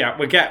I mean? Yeah,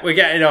 we're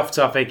getting off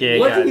topic here.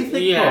 What guys. do you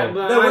think, Paul?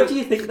 No, what do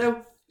you think,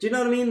 though? Do you know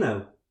what I mean,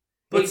 though?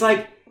 It's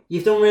like,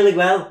 you've done really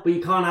well, but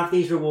you can't have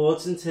these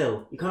rewards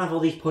until... You can't have all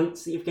these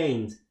points that you've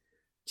gained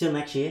till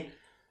next year.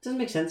 It doesn't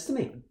make sense to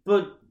me.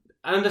 But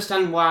I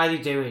understand why they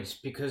do it,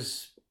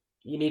 because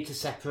you need to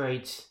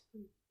separate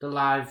the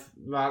live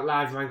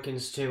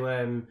rankings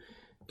to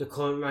the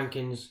current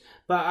rankings.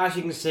 But as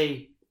you can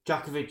see,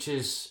 Djokovic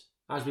is,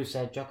 as we've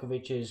said,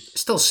 Djokovic is...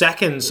 Still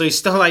second, so he's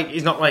still like,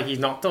 he's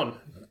not done.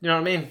 You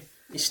know what I mean?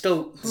 He's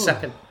still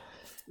second.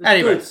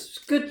 Anyway. It's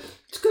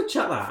good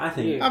chat, that, I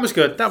think. Yeah. That was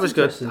good. That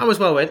was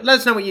well with. Let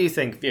us know what you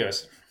think,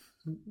 viewers.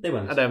 They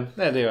went.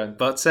 They went.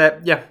 But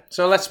yeah,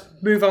 so let's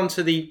move on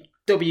to the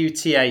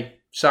WTA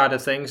side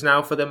of things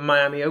now for the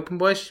Miami Open,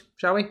 boys,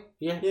 shall we?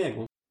 Yeah.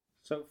 Go on.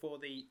 So for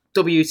the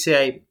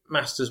WTA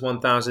Masters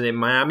 1000 in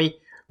Miami,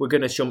 we're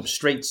going to jump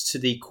straight to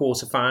the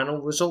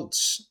quarterfinal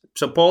results.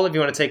 So Paul, if you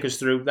want to take us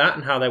through that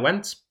and how they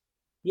went.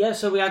 Yeah,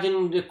 so we had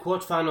in the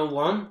quarterfinal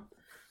one,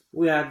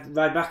 we had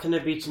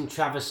Rybakina beating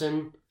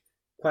Trevisan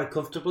quite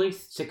comfortably,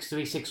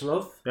 6-3,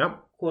 6-love.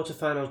 Yep.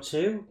 Quarterfinal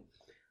 2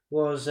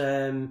 was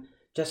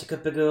Jessica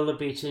Pegula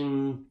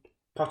beating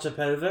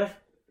Potapova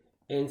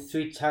in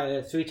three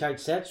tight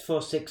sets,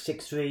 4-6,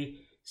 6-3,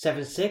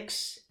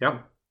 7-6.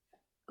 Yep.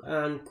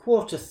 And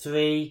quarter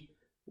 3,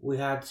 we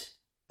had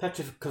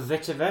Petra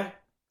Kvitova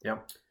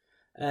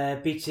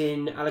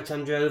beating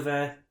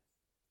Alexandrova,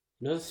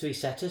 another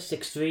 3-setter,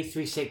 6-3,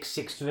 3-6,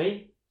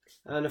 6-3.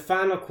 And the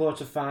final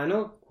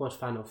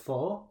quarterfinal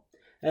 4,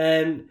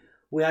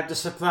 we had the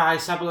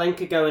surprise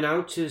Sabalenka going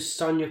out to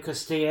Sonia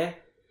Castilla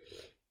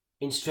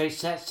in straight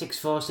sets,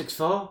 6-4,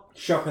 6-4.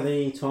 Shock of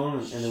the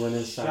tournament in the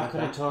women's side. Shock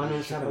of the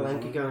tournament,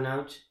 Sabalenka going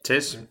out.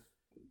 Tis.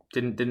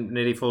 Didn't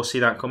really foresee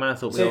that coming. I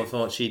thought we all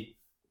thought she'd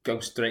go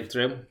straight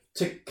through.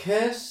 To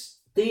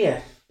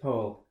Castilla,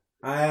 Paul,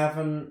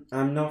 I'm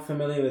not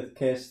familiar with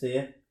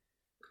Castilla.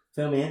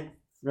 Fill me in.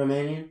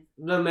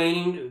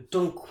 Romanian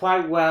done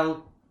quite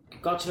well.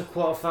 Got to the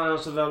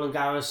quarterfinals of Roland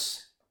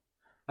Garros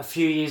a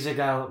few years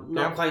ago.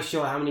 Not quite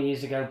sure how many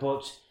years ago,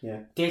 but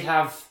did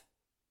have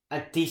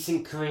a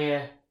decent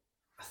career.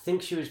 I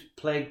think she was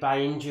plagued by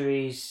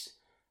injuries,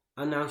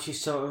 and now she's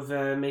sort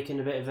of making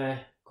a bit of a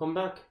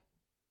comeback.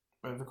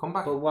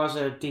 But was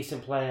a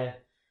decent player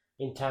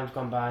in times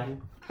gone by.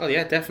 Oh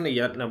yeah, definitely.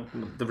 Yeah, no,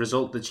 the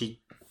result that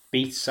she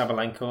beat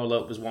Sabalenka,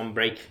 although it was one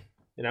break,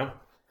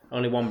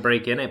 only one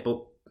break in it,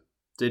 but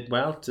did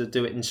well to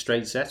do it in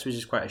straight sets, which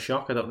is quite a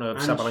shock. I don't know if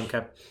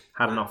Sabalenka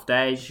had an off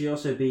day. She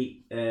also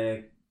beat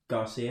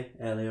Garcia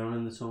earlier on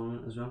in the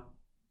tournament as well.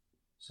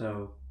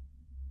 So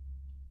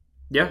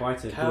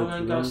quite a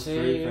Caroline good run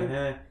through for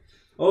her.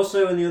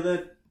 Also in the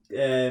other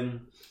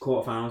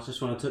quarterfinals,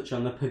 just want to touch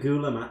on the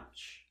Pegula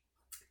match.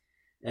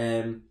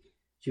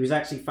 She was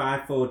actually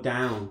 5-4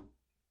 down,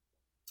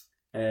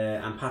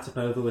 and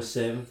Potapova was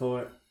serving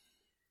for it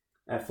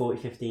at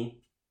 40-15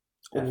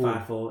 at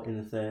 5-4 in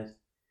the third,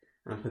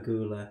 and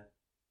Pegula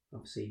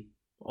obviously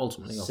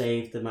ultimately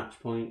saved the match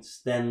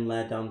points, then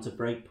led on to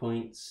break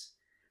points,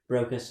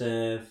 broke a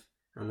serve,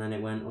 and then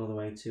it went all the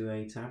way to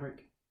a tiebreak.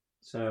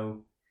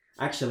 So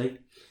actually,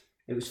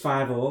 it was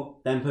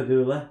 5-4. Then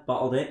Pegula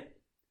bottled it,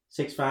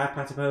 6-5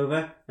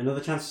 Potapova, another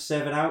chance to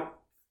serve it out,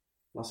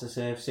 lost a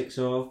serve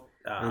 6-all,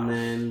 and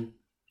then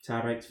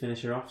tiebreak to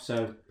finish her off.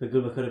 So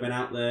Pegula could have been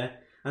out there.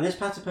 And this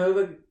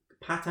Potapova.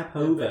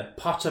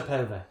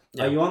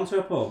 Yeah. Are you on to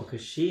her, Paul?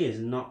 Because she is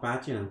not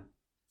bad, you know.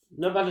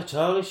 Not bad at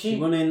all, is she? She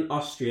won in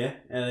Austria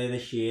earlier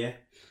this year.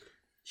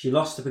 She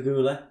lost to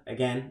Pegula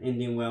again,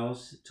 Indian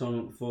Wells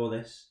tournament before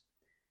this.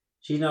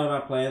 She's not a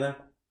bad player though,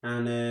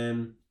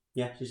 and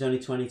she's only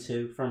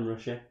 22 from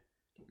Russia.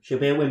 She'll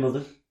be at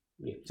Wimbledon,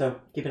 so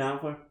keep an eye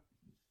out for her.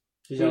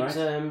 She's alright.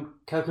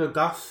 Coco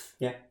Gauff.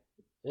 Yeah.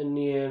 In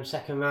the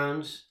second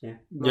rounds. Yeah.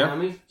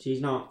 Miami.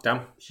 She's not.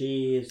 Damn.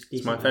 She is decent.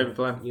 It's my favourite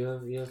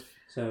player. Yeah.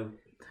 So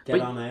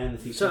get on there in the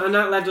future. So and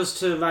that led us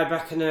to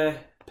Rybakina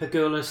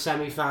Pegula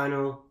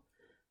semi-final,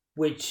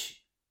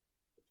 which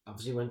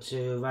obviously went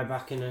to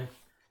Rybakina,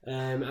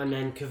 and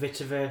then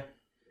Kvitova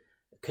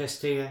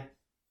Castilla,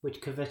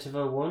 which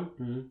Kvitova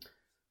won.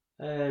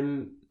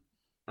 Mm-hmm.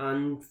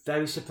 And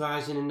very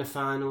surprising in the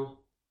final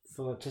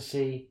to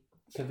see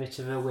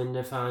Kvitova win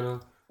the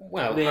final.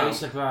 Well, really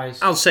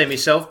surprised. I'll say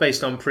myself,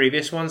 based on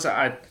previous ones,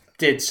 I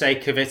did say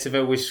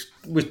Kvitova was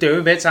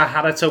doing bits. I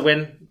had her to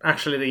win,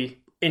 actually, the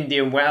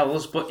Indian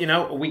Wells, but,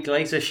 a week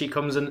later she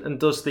comes and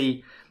does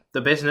the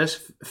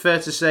business. Fair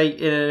to say,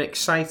 in an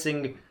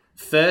exciting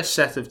first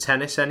set of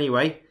tennis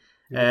anyway.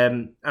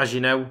 As you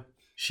know,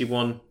 she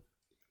won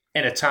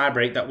in a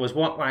tiebreak that was,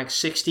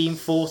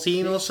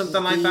 16-14 or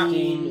something like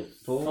that?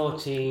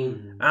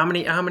 14. How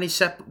many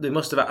set? They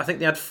must have. I think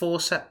they had 4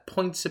 set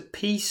points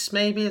apiece,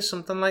 maybe, or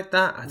something like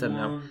that. I don't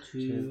know. 1,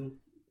 2,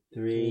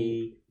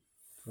 3,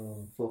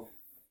 4,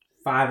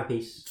 5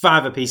 apiece.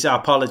 5 apiece.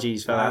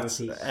 Apologies for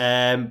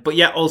that. But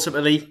yeah,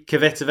 ultimately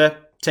Kvitova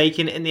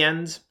taking it in the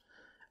end,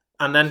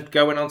 and then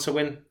going on to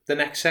win the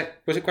next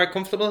set. Was it quite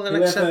comfortable?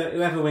 Next set?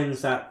 Whoever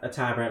wins a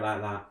tiebreak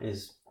like that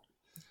is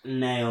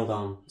nailed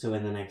on to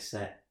win the next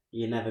set.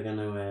 You're never going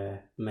to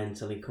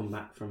mentally come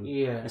back from a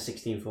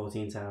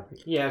 16-14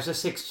 tiebreak. Yeah, it was a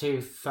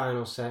 6-2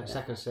 final set,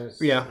 second set.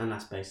 Yeah. And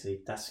that's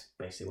basically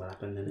what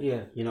happened, isn't it?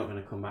 Yeah. You're not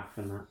going to come back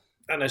from that.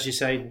 And as you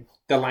say,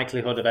 the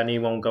likelihood of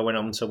anyone going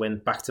on to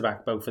win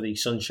back-to-back both of the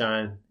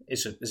Sunshine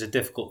is a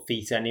difficult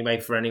feat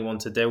anyway for anyone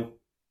to do,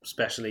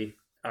 especially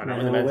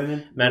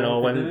men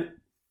or women.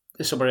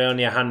 There's probably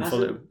only a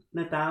handful. Hasn't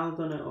Nadal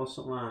done it or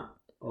something like that?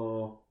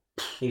 Or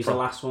he was the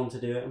last one to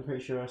do it, I'm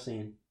pretty sure I've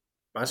seen.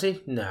 Was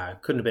he? No,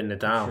 it couldn't have been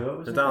Nadal.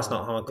 Sure Nadal's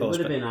not hardcore. It would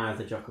have been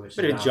either Djokovic. It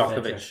would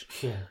have been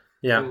Djokovic.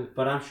 Yeah.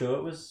 But I'm sure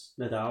it was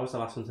Nadal was the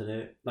last one to do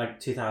it, like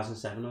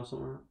 2007 or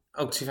something like that.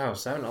 Oh,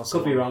 2007 or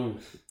something. Could be wrong.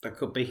 That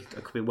could be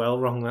well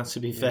wrong, that, to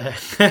be fair.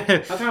 I'll try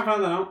and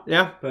find that out.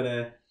 Yeah.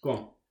 But go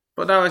on.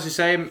 But no, as you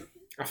say,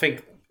 I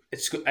think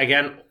it's,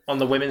 again, on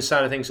the women's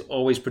side of things,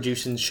 always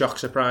producing shock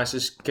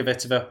surprises.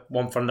 Kvitova,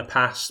 one from the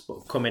past,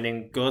 but coming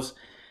in good.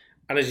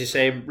 And as you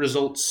say,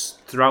 results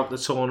throughout the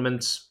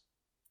tournament,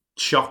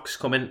 shocks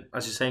coming,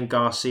 as you're saying,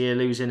 Garcia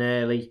losing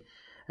early.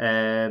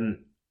 Anjabir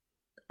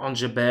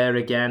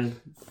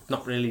again,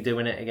 not really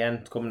doing it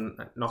again, coming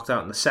knocked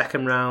out in the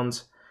second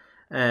round.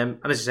 And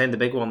as you're saying, the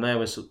big one there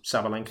was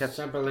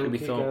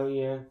Sabalenka.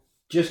 Yeah.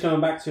 Just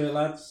going back to it,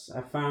 lads,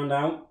 I found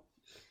out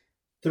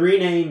 3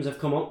 names have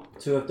come up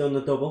to have done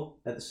the double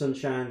at the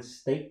Sunshine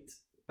State,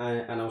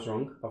 and I was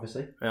wrong,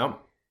 obviously. Yeah.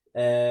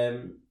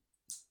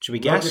 Should we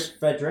Roger guess?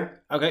 Federer.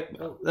 Okay,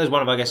 there's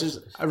one of our guesses.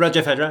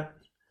 Roger Federer.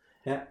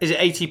 Yeah. Is it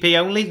ATP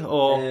only,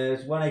 or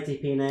there's one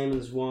ATP name and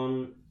there's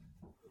one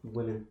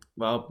women?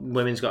 Well,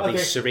 women's got to be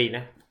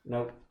Serena.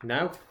 No.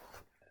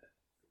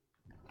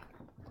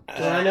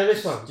 Do I know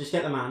this one? Just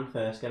get the man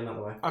first. Get him out of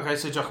the way. Okay,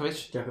 so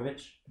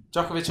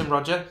Djokovic and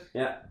Roger.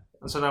 Yeah.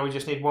 And so now we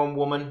just need one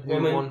woman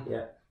who won.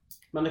 Yeah.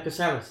 Monica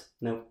Seles.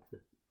 No.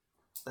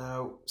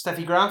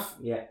 Steffi Graf.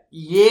 Yeah.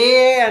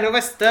 Yeah, I know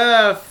my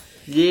stuff.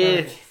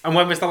 Yeah. And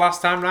when was the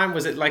last time, Ryan?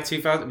 Was it like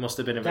 2000? It must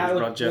have been if it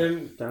was Roger.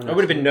 It would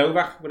have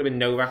been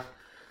Novak.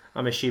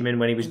 I'm assuming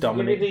when he was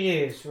dominant. Give me the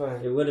years,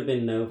 right? It would have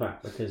been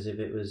Novak, because if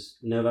it was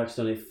Novak's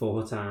done it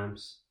 4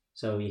 times,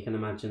 so you can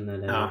imagine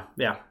that.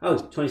 Yeah. Oh,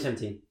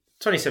 2017.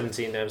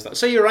 2017 there was that.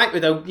 So you're right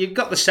with though. You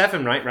got the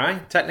 7 right,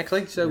 Ryan,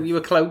 technically. So you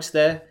were close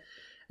there.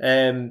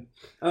 Oh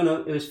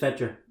no, it was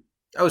Federer.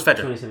 Oh, it was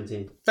Federer.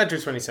 2017. Federer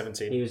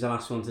 2017. He was the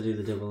last one to do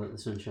the double at the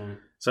Sunshine.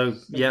 So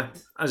yeah,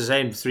 as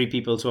I say, 3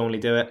 people to only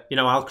do it.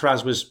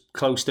 Alcaraz was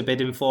close to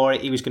bidding for it.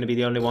 He was going to be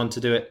the only one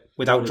to do it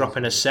without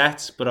dropping a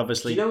set. But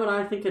obviously, do you know what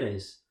I think it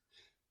is?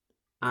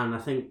 And I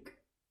think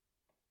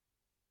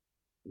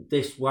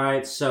why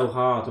it's so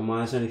hard and why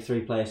there's only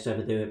 3 players to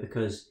ever do it,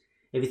 because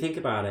if you think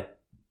about it,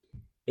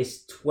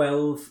 it's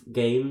 12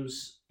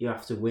 games you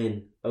have to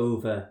win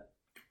over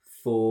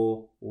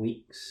 4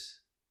 weeks.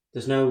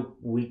 There's no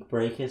week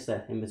break, is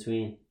there, in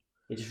between?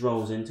 It just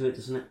rolls into it,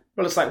 doesn't it?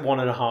 Well, it's like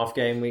 1.5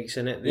 game weeks,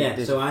 isn't it?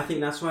 Yeah, so I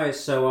think that's why it's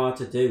so hard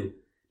to do.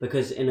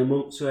 Because in a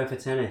month's worth of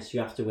tennis, you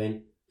have to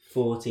win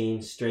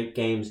 14 straight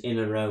games in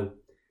a row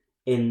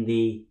in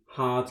the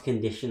hard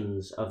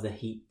conditions of the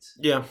heat.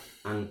 Yeah.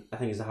 And I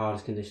think it's the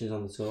hardest conditions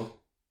on the tour.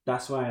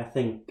 That's why I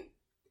think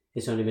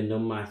it's only been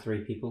done by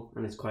 3 people,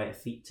 and it's quite a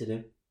feat to do.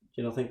 Do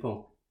you not think,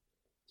 Paul?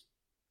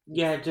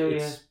 Yeah, I do,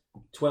 It's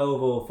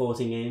 12 or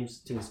 14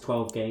 games. I think it's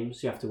 12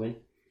 games you have to win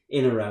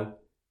in a row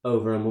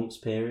over a month's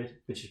period,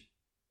 which is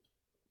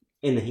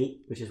in the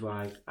heat, which is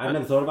why I've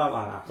never thought about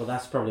that, but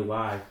that's probably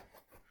why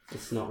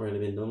it's not really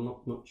been done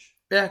much.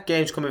 Yeah,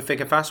 games coming thick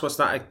and fast. What's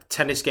that? A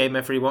tennis game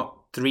every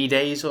 3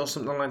 days or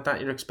something like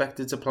that? You're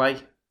expected to play.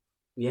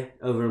 Yeah,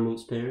 over a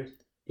month's period.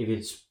 If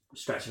you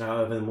stretch it out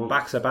over the month,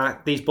 Back to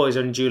back. These boys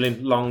are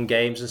enduring long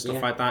games and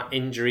stuff like that.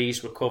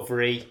 Injuries,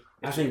 recovery.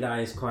 I think that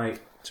is quite.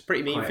 It's a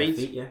pretty mean quite feat. a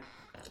feat, yeah.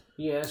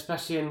 Yeah,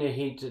 especially in the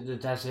heat of the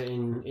desert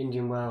in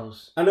Indian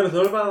Wells. I never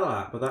thought about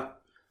that, but that.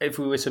 If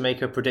we were to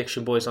make a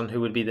prediction, boys, on who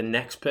would be the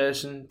next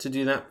person to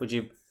do that, would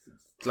you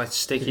like to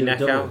stick To your do a neck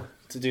double? out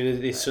to do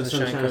the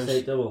Sunshine Coast?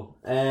 State double.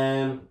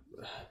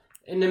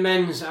 In the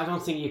men's, I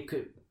don't think you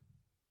could.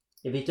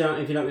 If you're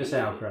not going to say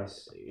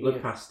Alcaraz,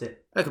 look past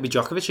it. That could be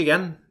Djokovic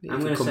again.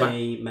 I'm going to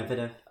say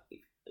Medvedev.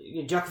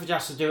 Djokovic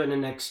has to do it in the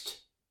next.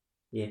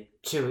 Yeah.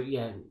 Next He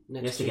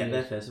has to 2 get years.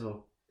 there first of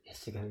all. Yes,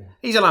 to get there.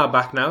 He's allowed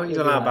back now. He's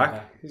He'll be allowed allowed back.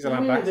 back. He's allowed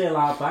He'll back. be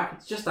allowed back.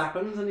 It just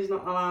happens, and he's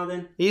not allowed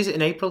in. He is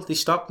in April. They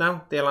stopped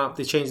now.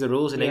 They changed the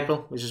rules in Yeah.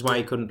 April, which is why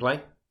he couldn't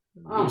play.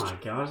 Oh my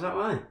god, is that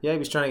why? Yeah, he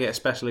was trying to get a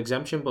special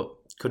exemption, but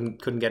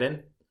couldn't get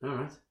in. All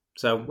right.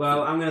 So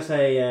Well, I'm going to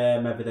say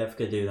Medvedev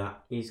could do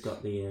that. He's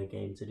got the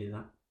game to do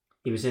that.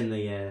 He was in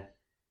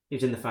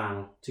the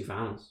final, 2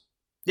 finals.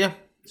 yeah,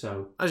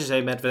 So, as you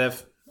say,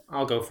 Medvedev.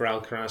 I'll go for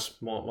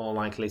Alcaraz more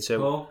likely too.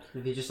 Paul,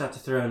 if you just had to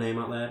throw a name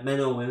out there, men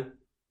or women,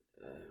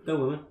 go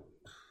women.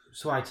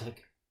 So I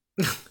take.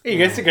 He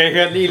gets a great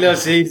one. He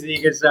loves his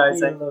Iga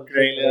Swiatek.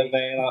 Great little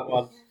player, that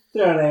one.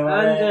 Throw a name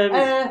out And,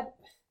 there.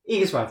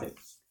 Iga Swiatek.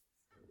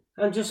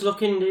 And just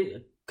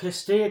looking,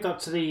 Christia got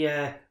to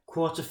the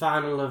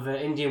quarter-final of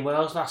Indian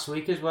Wells last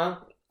week as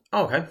well.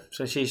 Oh, okay,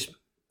 so she's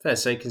fair to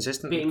say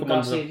consistent. Beating Come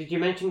on, Gossi. Did you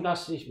mention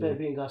Gossi? She's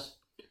beating Goss.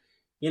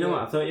 You know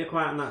what? I thought you were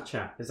quiet on that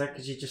chat. Is that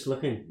because you're just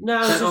looking? No, I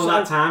was Spent just all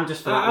that time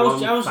just for I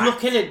was fact.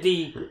 looking at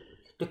the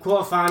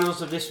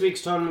quarterfinals of this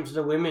week's tournament for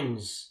the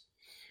women's.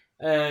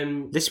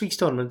 This week's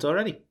tournament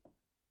already.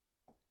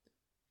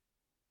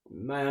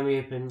 Miami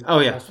Open. Oh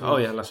yeah,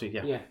 last week.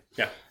 yeah.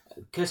 Yeah.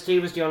 Christie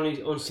was the only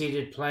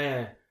unseeded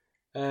player.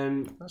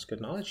 That's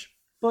good knowledge.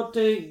 But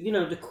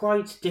they're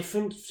quite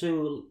different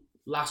to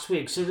last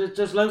week. So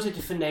there's loads of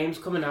different names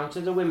coming out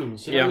of the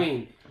women's. You know what I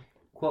mean?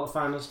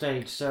 Quarterfinal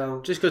stage.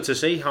 So just good to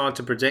see. Hard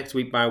to predict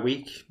week by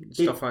week,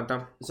 stuff like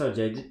that. Sorry,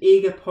 Jay. Did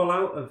Iga pull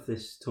out of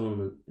this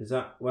tournament? Is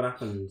that what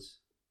happens?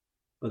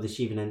 Or did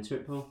she even enter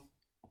it, Paul?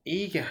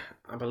 Iga,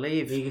 I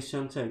believe. Iga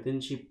Swiatek,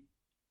 didn't she?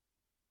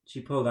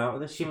 She pulled out of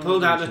this. She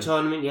pulled out of the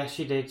tournament. Yes,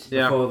 she did.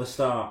 Yeah. Before the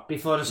start.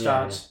 Before the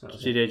start. Yeah,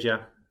 She did, yeah.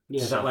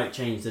 Yeah. So that like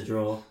changed the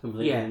draw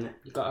completely, Yeah. didn't it?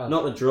 You got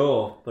Not the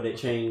draw, but it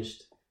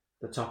changed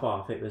the top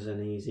half. It was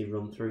an easy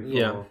run through for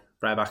Yeah,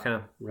 right back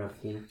in.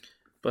 Ravkina.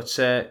 But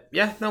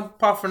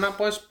apart from that,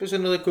 boys, it was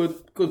another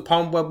good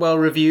pond, well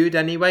reviewed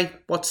anyway.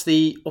 What's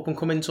the up and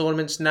coming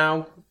tournaments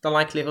now? The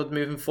likelihood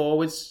moving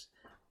forwards?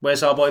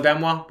 Where's our boy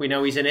Benoit? We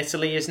know he's in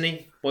Italy, isn't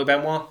he? Boy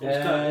Benoit? He's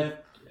got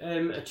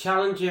a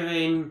challenger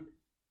in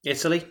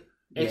Italy?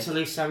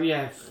 Italy, so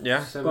yeah.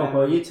 Yeah. So, Go on,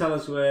 Paul, you tell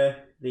us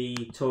where the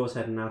tour's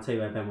heading, and I'll tell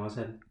you where Benoit's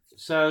heading.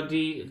 So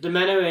the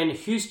men are in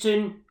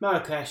Houston,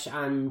 Marrakesh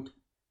and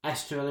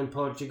Estoril in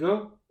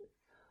Portugal.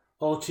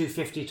 All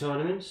 250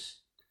 tournaments.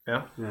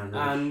 Yeah.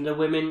 And the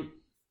women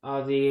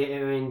are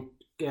in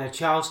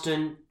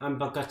Charleston and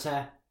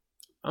Bogota.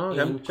 Oh,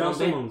 okay. in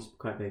Charleston Colombia. one's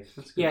quite big.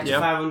 That's good. Yeah, it's Yeah.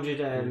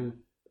 500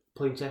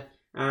 pointer.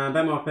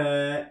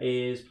 Benoit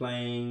is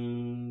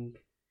playing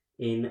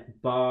in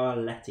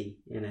Barleti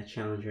in a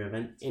challenger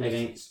event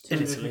against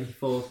in Italy.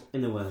 254th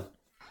in the world.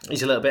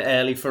 He's a little bit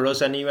early for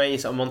us anyway.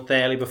 He's a month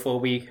early before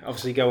we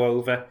obviously go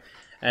over.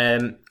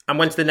 And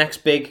when's the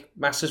next big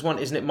Masters one?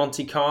 Isn't it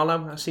Monte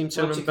Carlo? I seem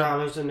to Monte remember.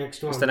 Carlo's the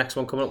next one. It's the next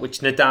one coming up, which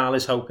Nadal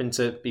is hoping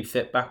to be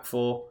fit back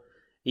for.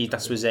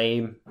 That's his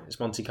aim. It's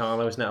Monte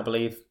Carlo, isn't it, I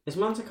believe? Is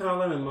Monte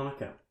Carlo in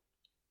Monaco?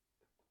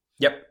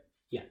 Yep.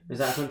 Yeah. Is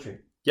that a country?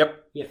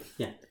 Yep. Yeah.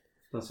 Yeah.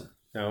 That's it.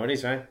 No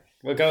worries, right?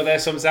 We'll go there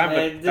sometime,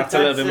 but that's a that's,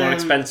 little bit more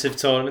expensive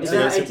tournament. Is to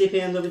go that to.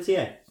 ATP and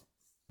WTA?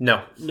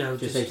 No, No,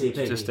 Just just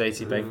ATP? just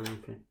ATP.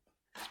 Okay.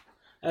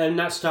 And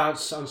that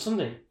starts on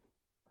Sunday.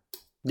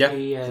 Yeah.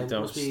 He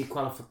must be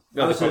qualified.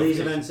 Oh, so these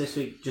events this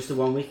week, just a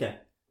 1 weeker?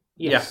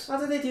 Yes. How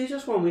do they do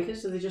just 1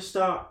 weekers? Do they just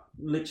start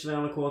literally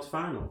on a quarter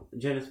final?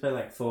 Do you have to play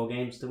like 4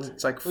 games to win?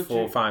 It's like 4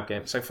 or 5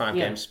 games. It's like 5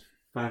 Yeah. games.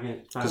 5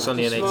 games? It's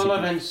only an Small ATP.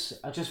 events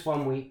are just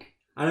 1 week.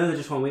 I know they're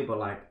just 1 week, but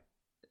like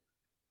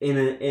in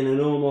a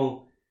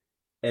normal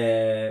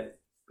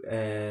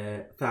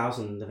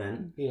 1,000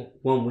 event, Yeah.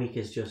 1 week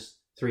is just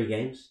 3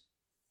 games.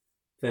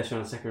 First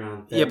round, second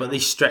round, third Yeah, but round. they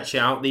stretch it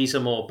out. These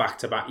are more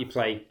back-to-back. You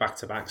play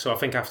back-to-back. So I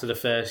think after the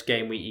first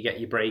game week, you get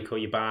your break or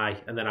your bye,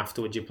 and then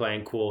afterwards you're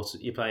playing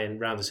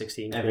round of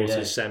 16, Every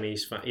quarters, day.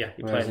 semis. You're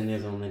Whereas playing.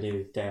 in the other one, they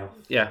do day off.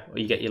 Yeah, or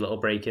you get your little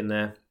break in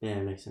there. Yeah,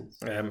 it makes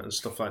sense. And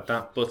stuff like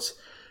that. But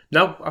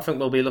no, I think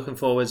we'll be looking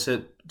forward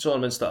to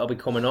tournaments that'll be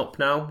coming up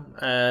now.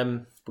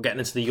 We're getting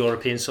into the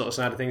European sort of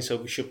side of things, so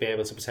we should be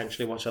able to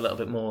potentially watch a little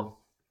bit more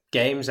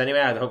games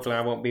anyway. Hopefully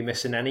I won't be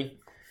missing any.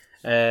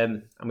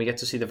 And we get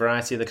to see the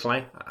variety of the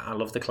clay. I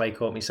love the clay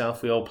court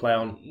myself. We all play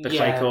on the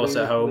clay courts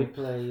at home. We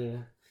play,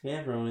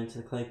 Yeah, we're on into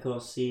the clay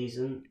court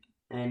season.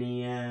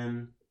 Any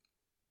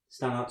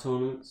standout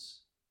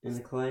tournaments in the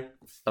clay?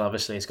 Well,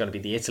 obviously it's going to be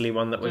the Italy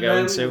one that we're The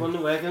going Rome- to. one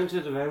that we're going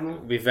to, the Rome one.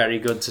 It'll be very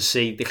good to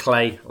see the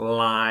clay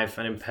live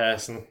and in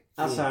person.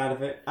 Outside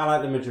of it, I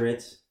like the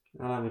Madrid.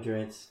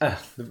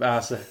 The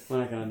Barca. We're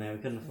not going there. We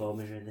couldn't afford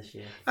Madrid this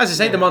year. As I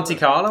say, the Monte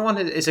Carlo one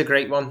is a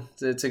great one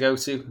to go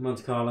to.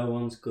 Monte Carlo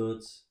one's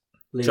good.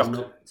 Leading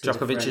up to the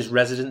Djokovic's French.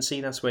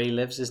 residency, that's where he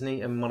lives, isn't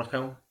he? In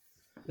Monaco.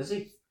 Does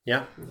he?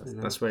 Yeah,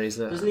 that's where he's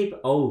there. Doesn't he?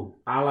 Oh,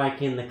 I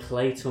like in the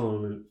clay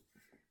tournament,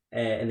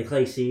 in the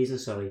clay season,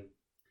 sorry.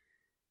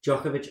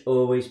 Djokovic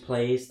always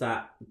plays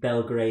that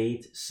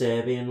Belgrade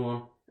Serbian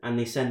one, and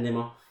they send him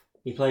off.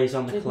 He plays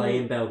on the clay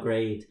in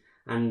Belgrade,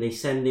 and they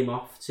send him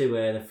off to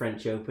the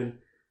French Open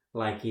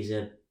like he's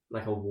a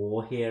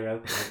war hero.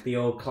 Like they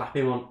all clap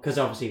him on because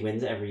obviously he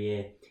wins it every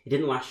year. He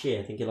didn't last year.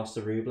 I think he lost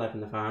to Rublev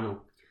in the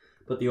final,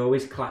 but they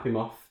always clap him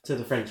off to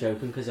the French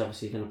Open because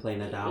obviously he's going to play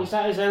Nadal. Is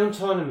that his own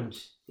tournament?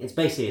 It's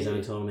basically his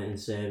own tournament in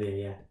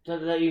Serbia. Yeah.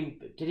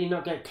 Did he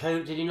not get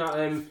COVID? Did he not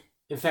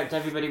infect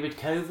everybody with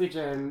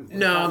COVID?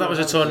 No, that was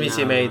a tournament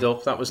he made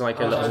up. That was like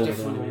a that's little,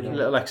 different one.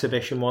 little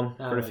exhibition one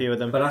for a few of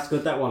them. But that's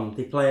good, that one.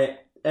 They play it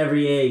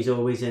every year, he's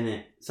always in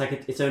it. It's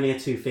like it's only a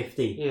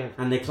 250. Yeah.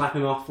 And they clap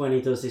him off when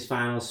he does his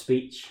final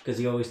speech because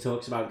he always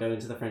talks about going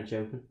to the French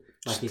Open.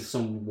 Like he's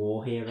some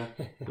war hero.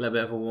 A little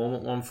bit of a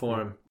warm-up one for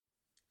him.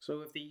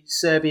 So if the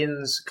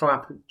Serbians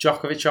clap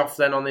Djokovic off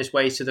then on his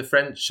way to the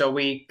French, shall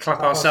we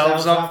clap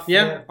ourselves off?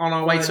 Yeah, on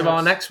our way to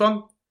our next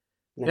one?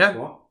 Next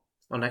what?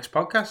 Our next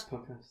podcast.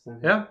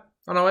 Podcast. Yeah,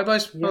 on our way,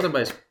 boys. Well done,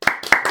 boys.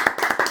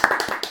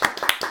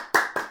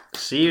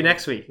 See you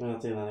next week. No, I'll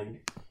do that again.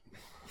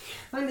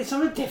 Like, it's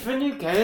something different, who cares?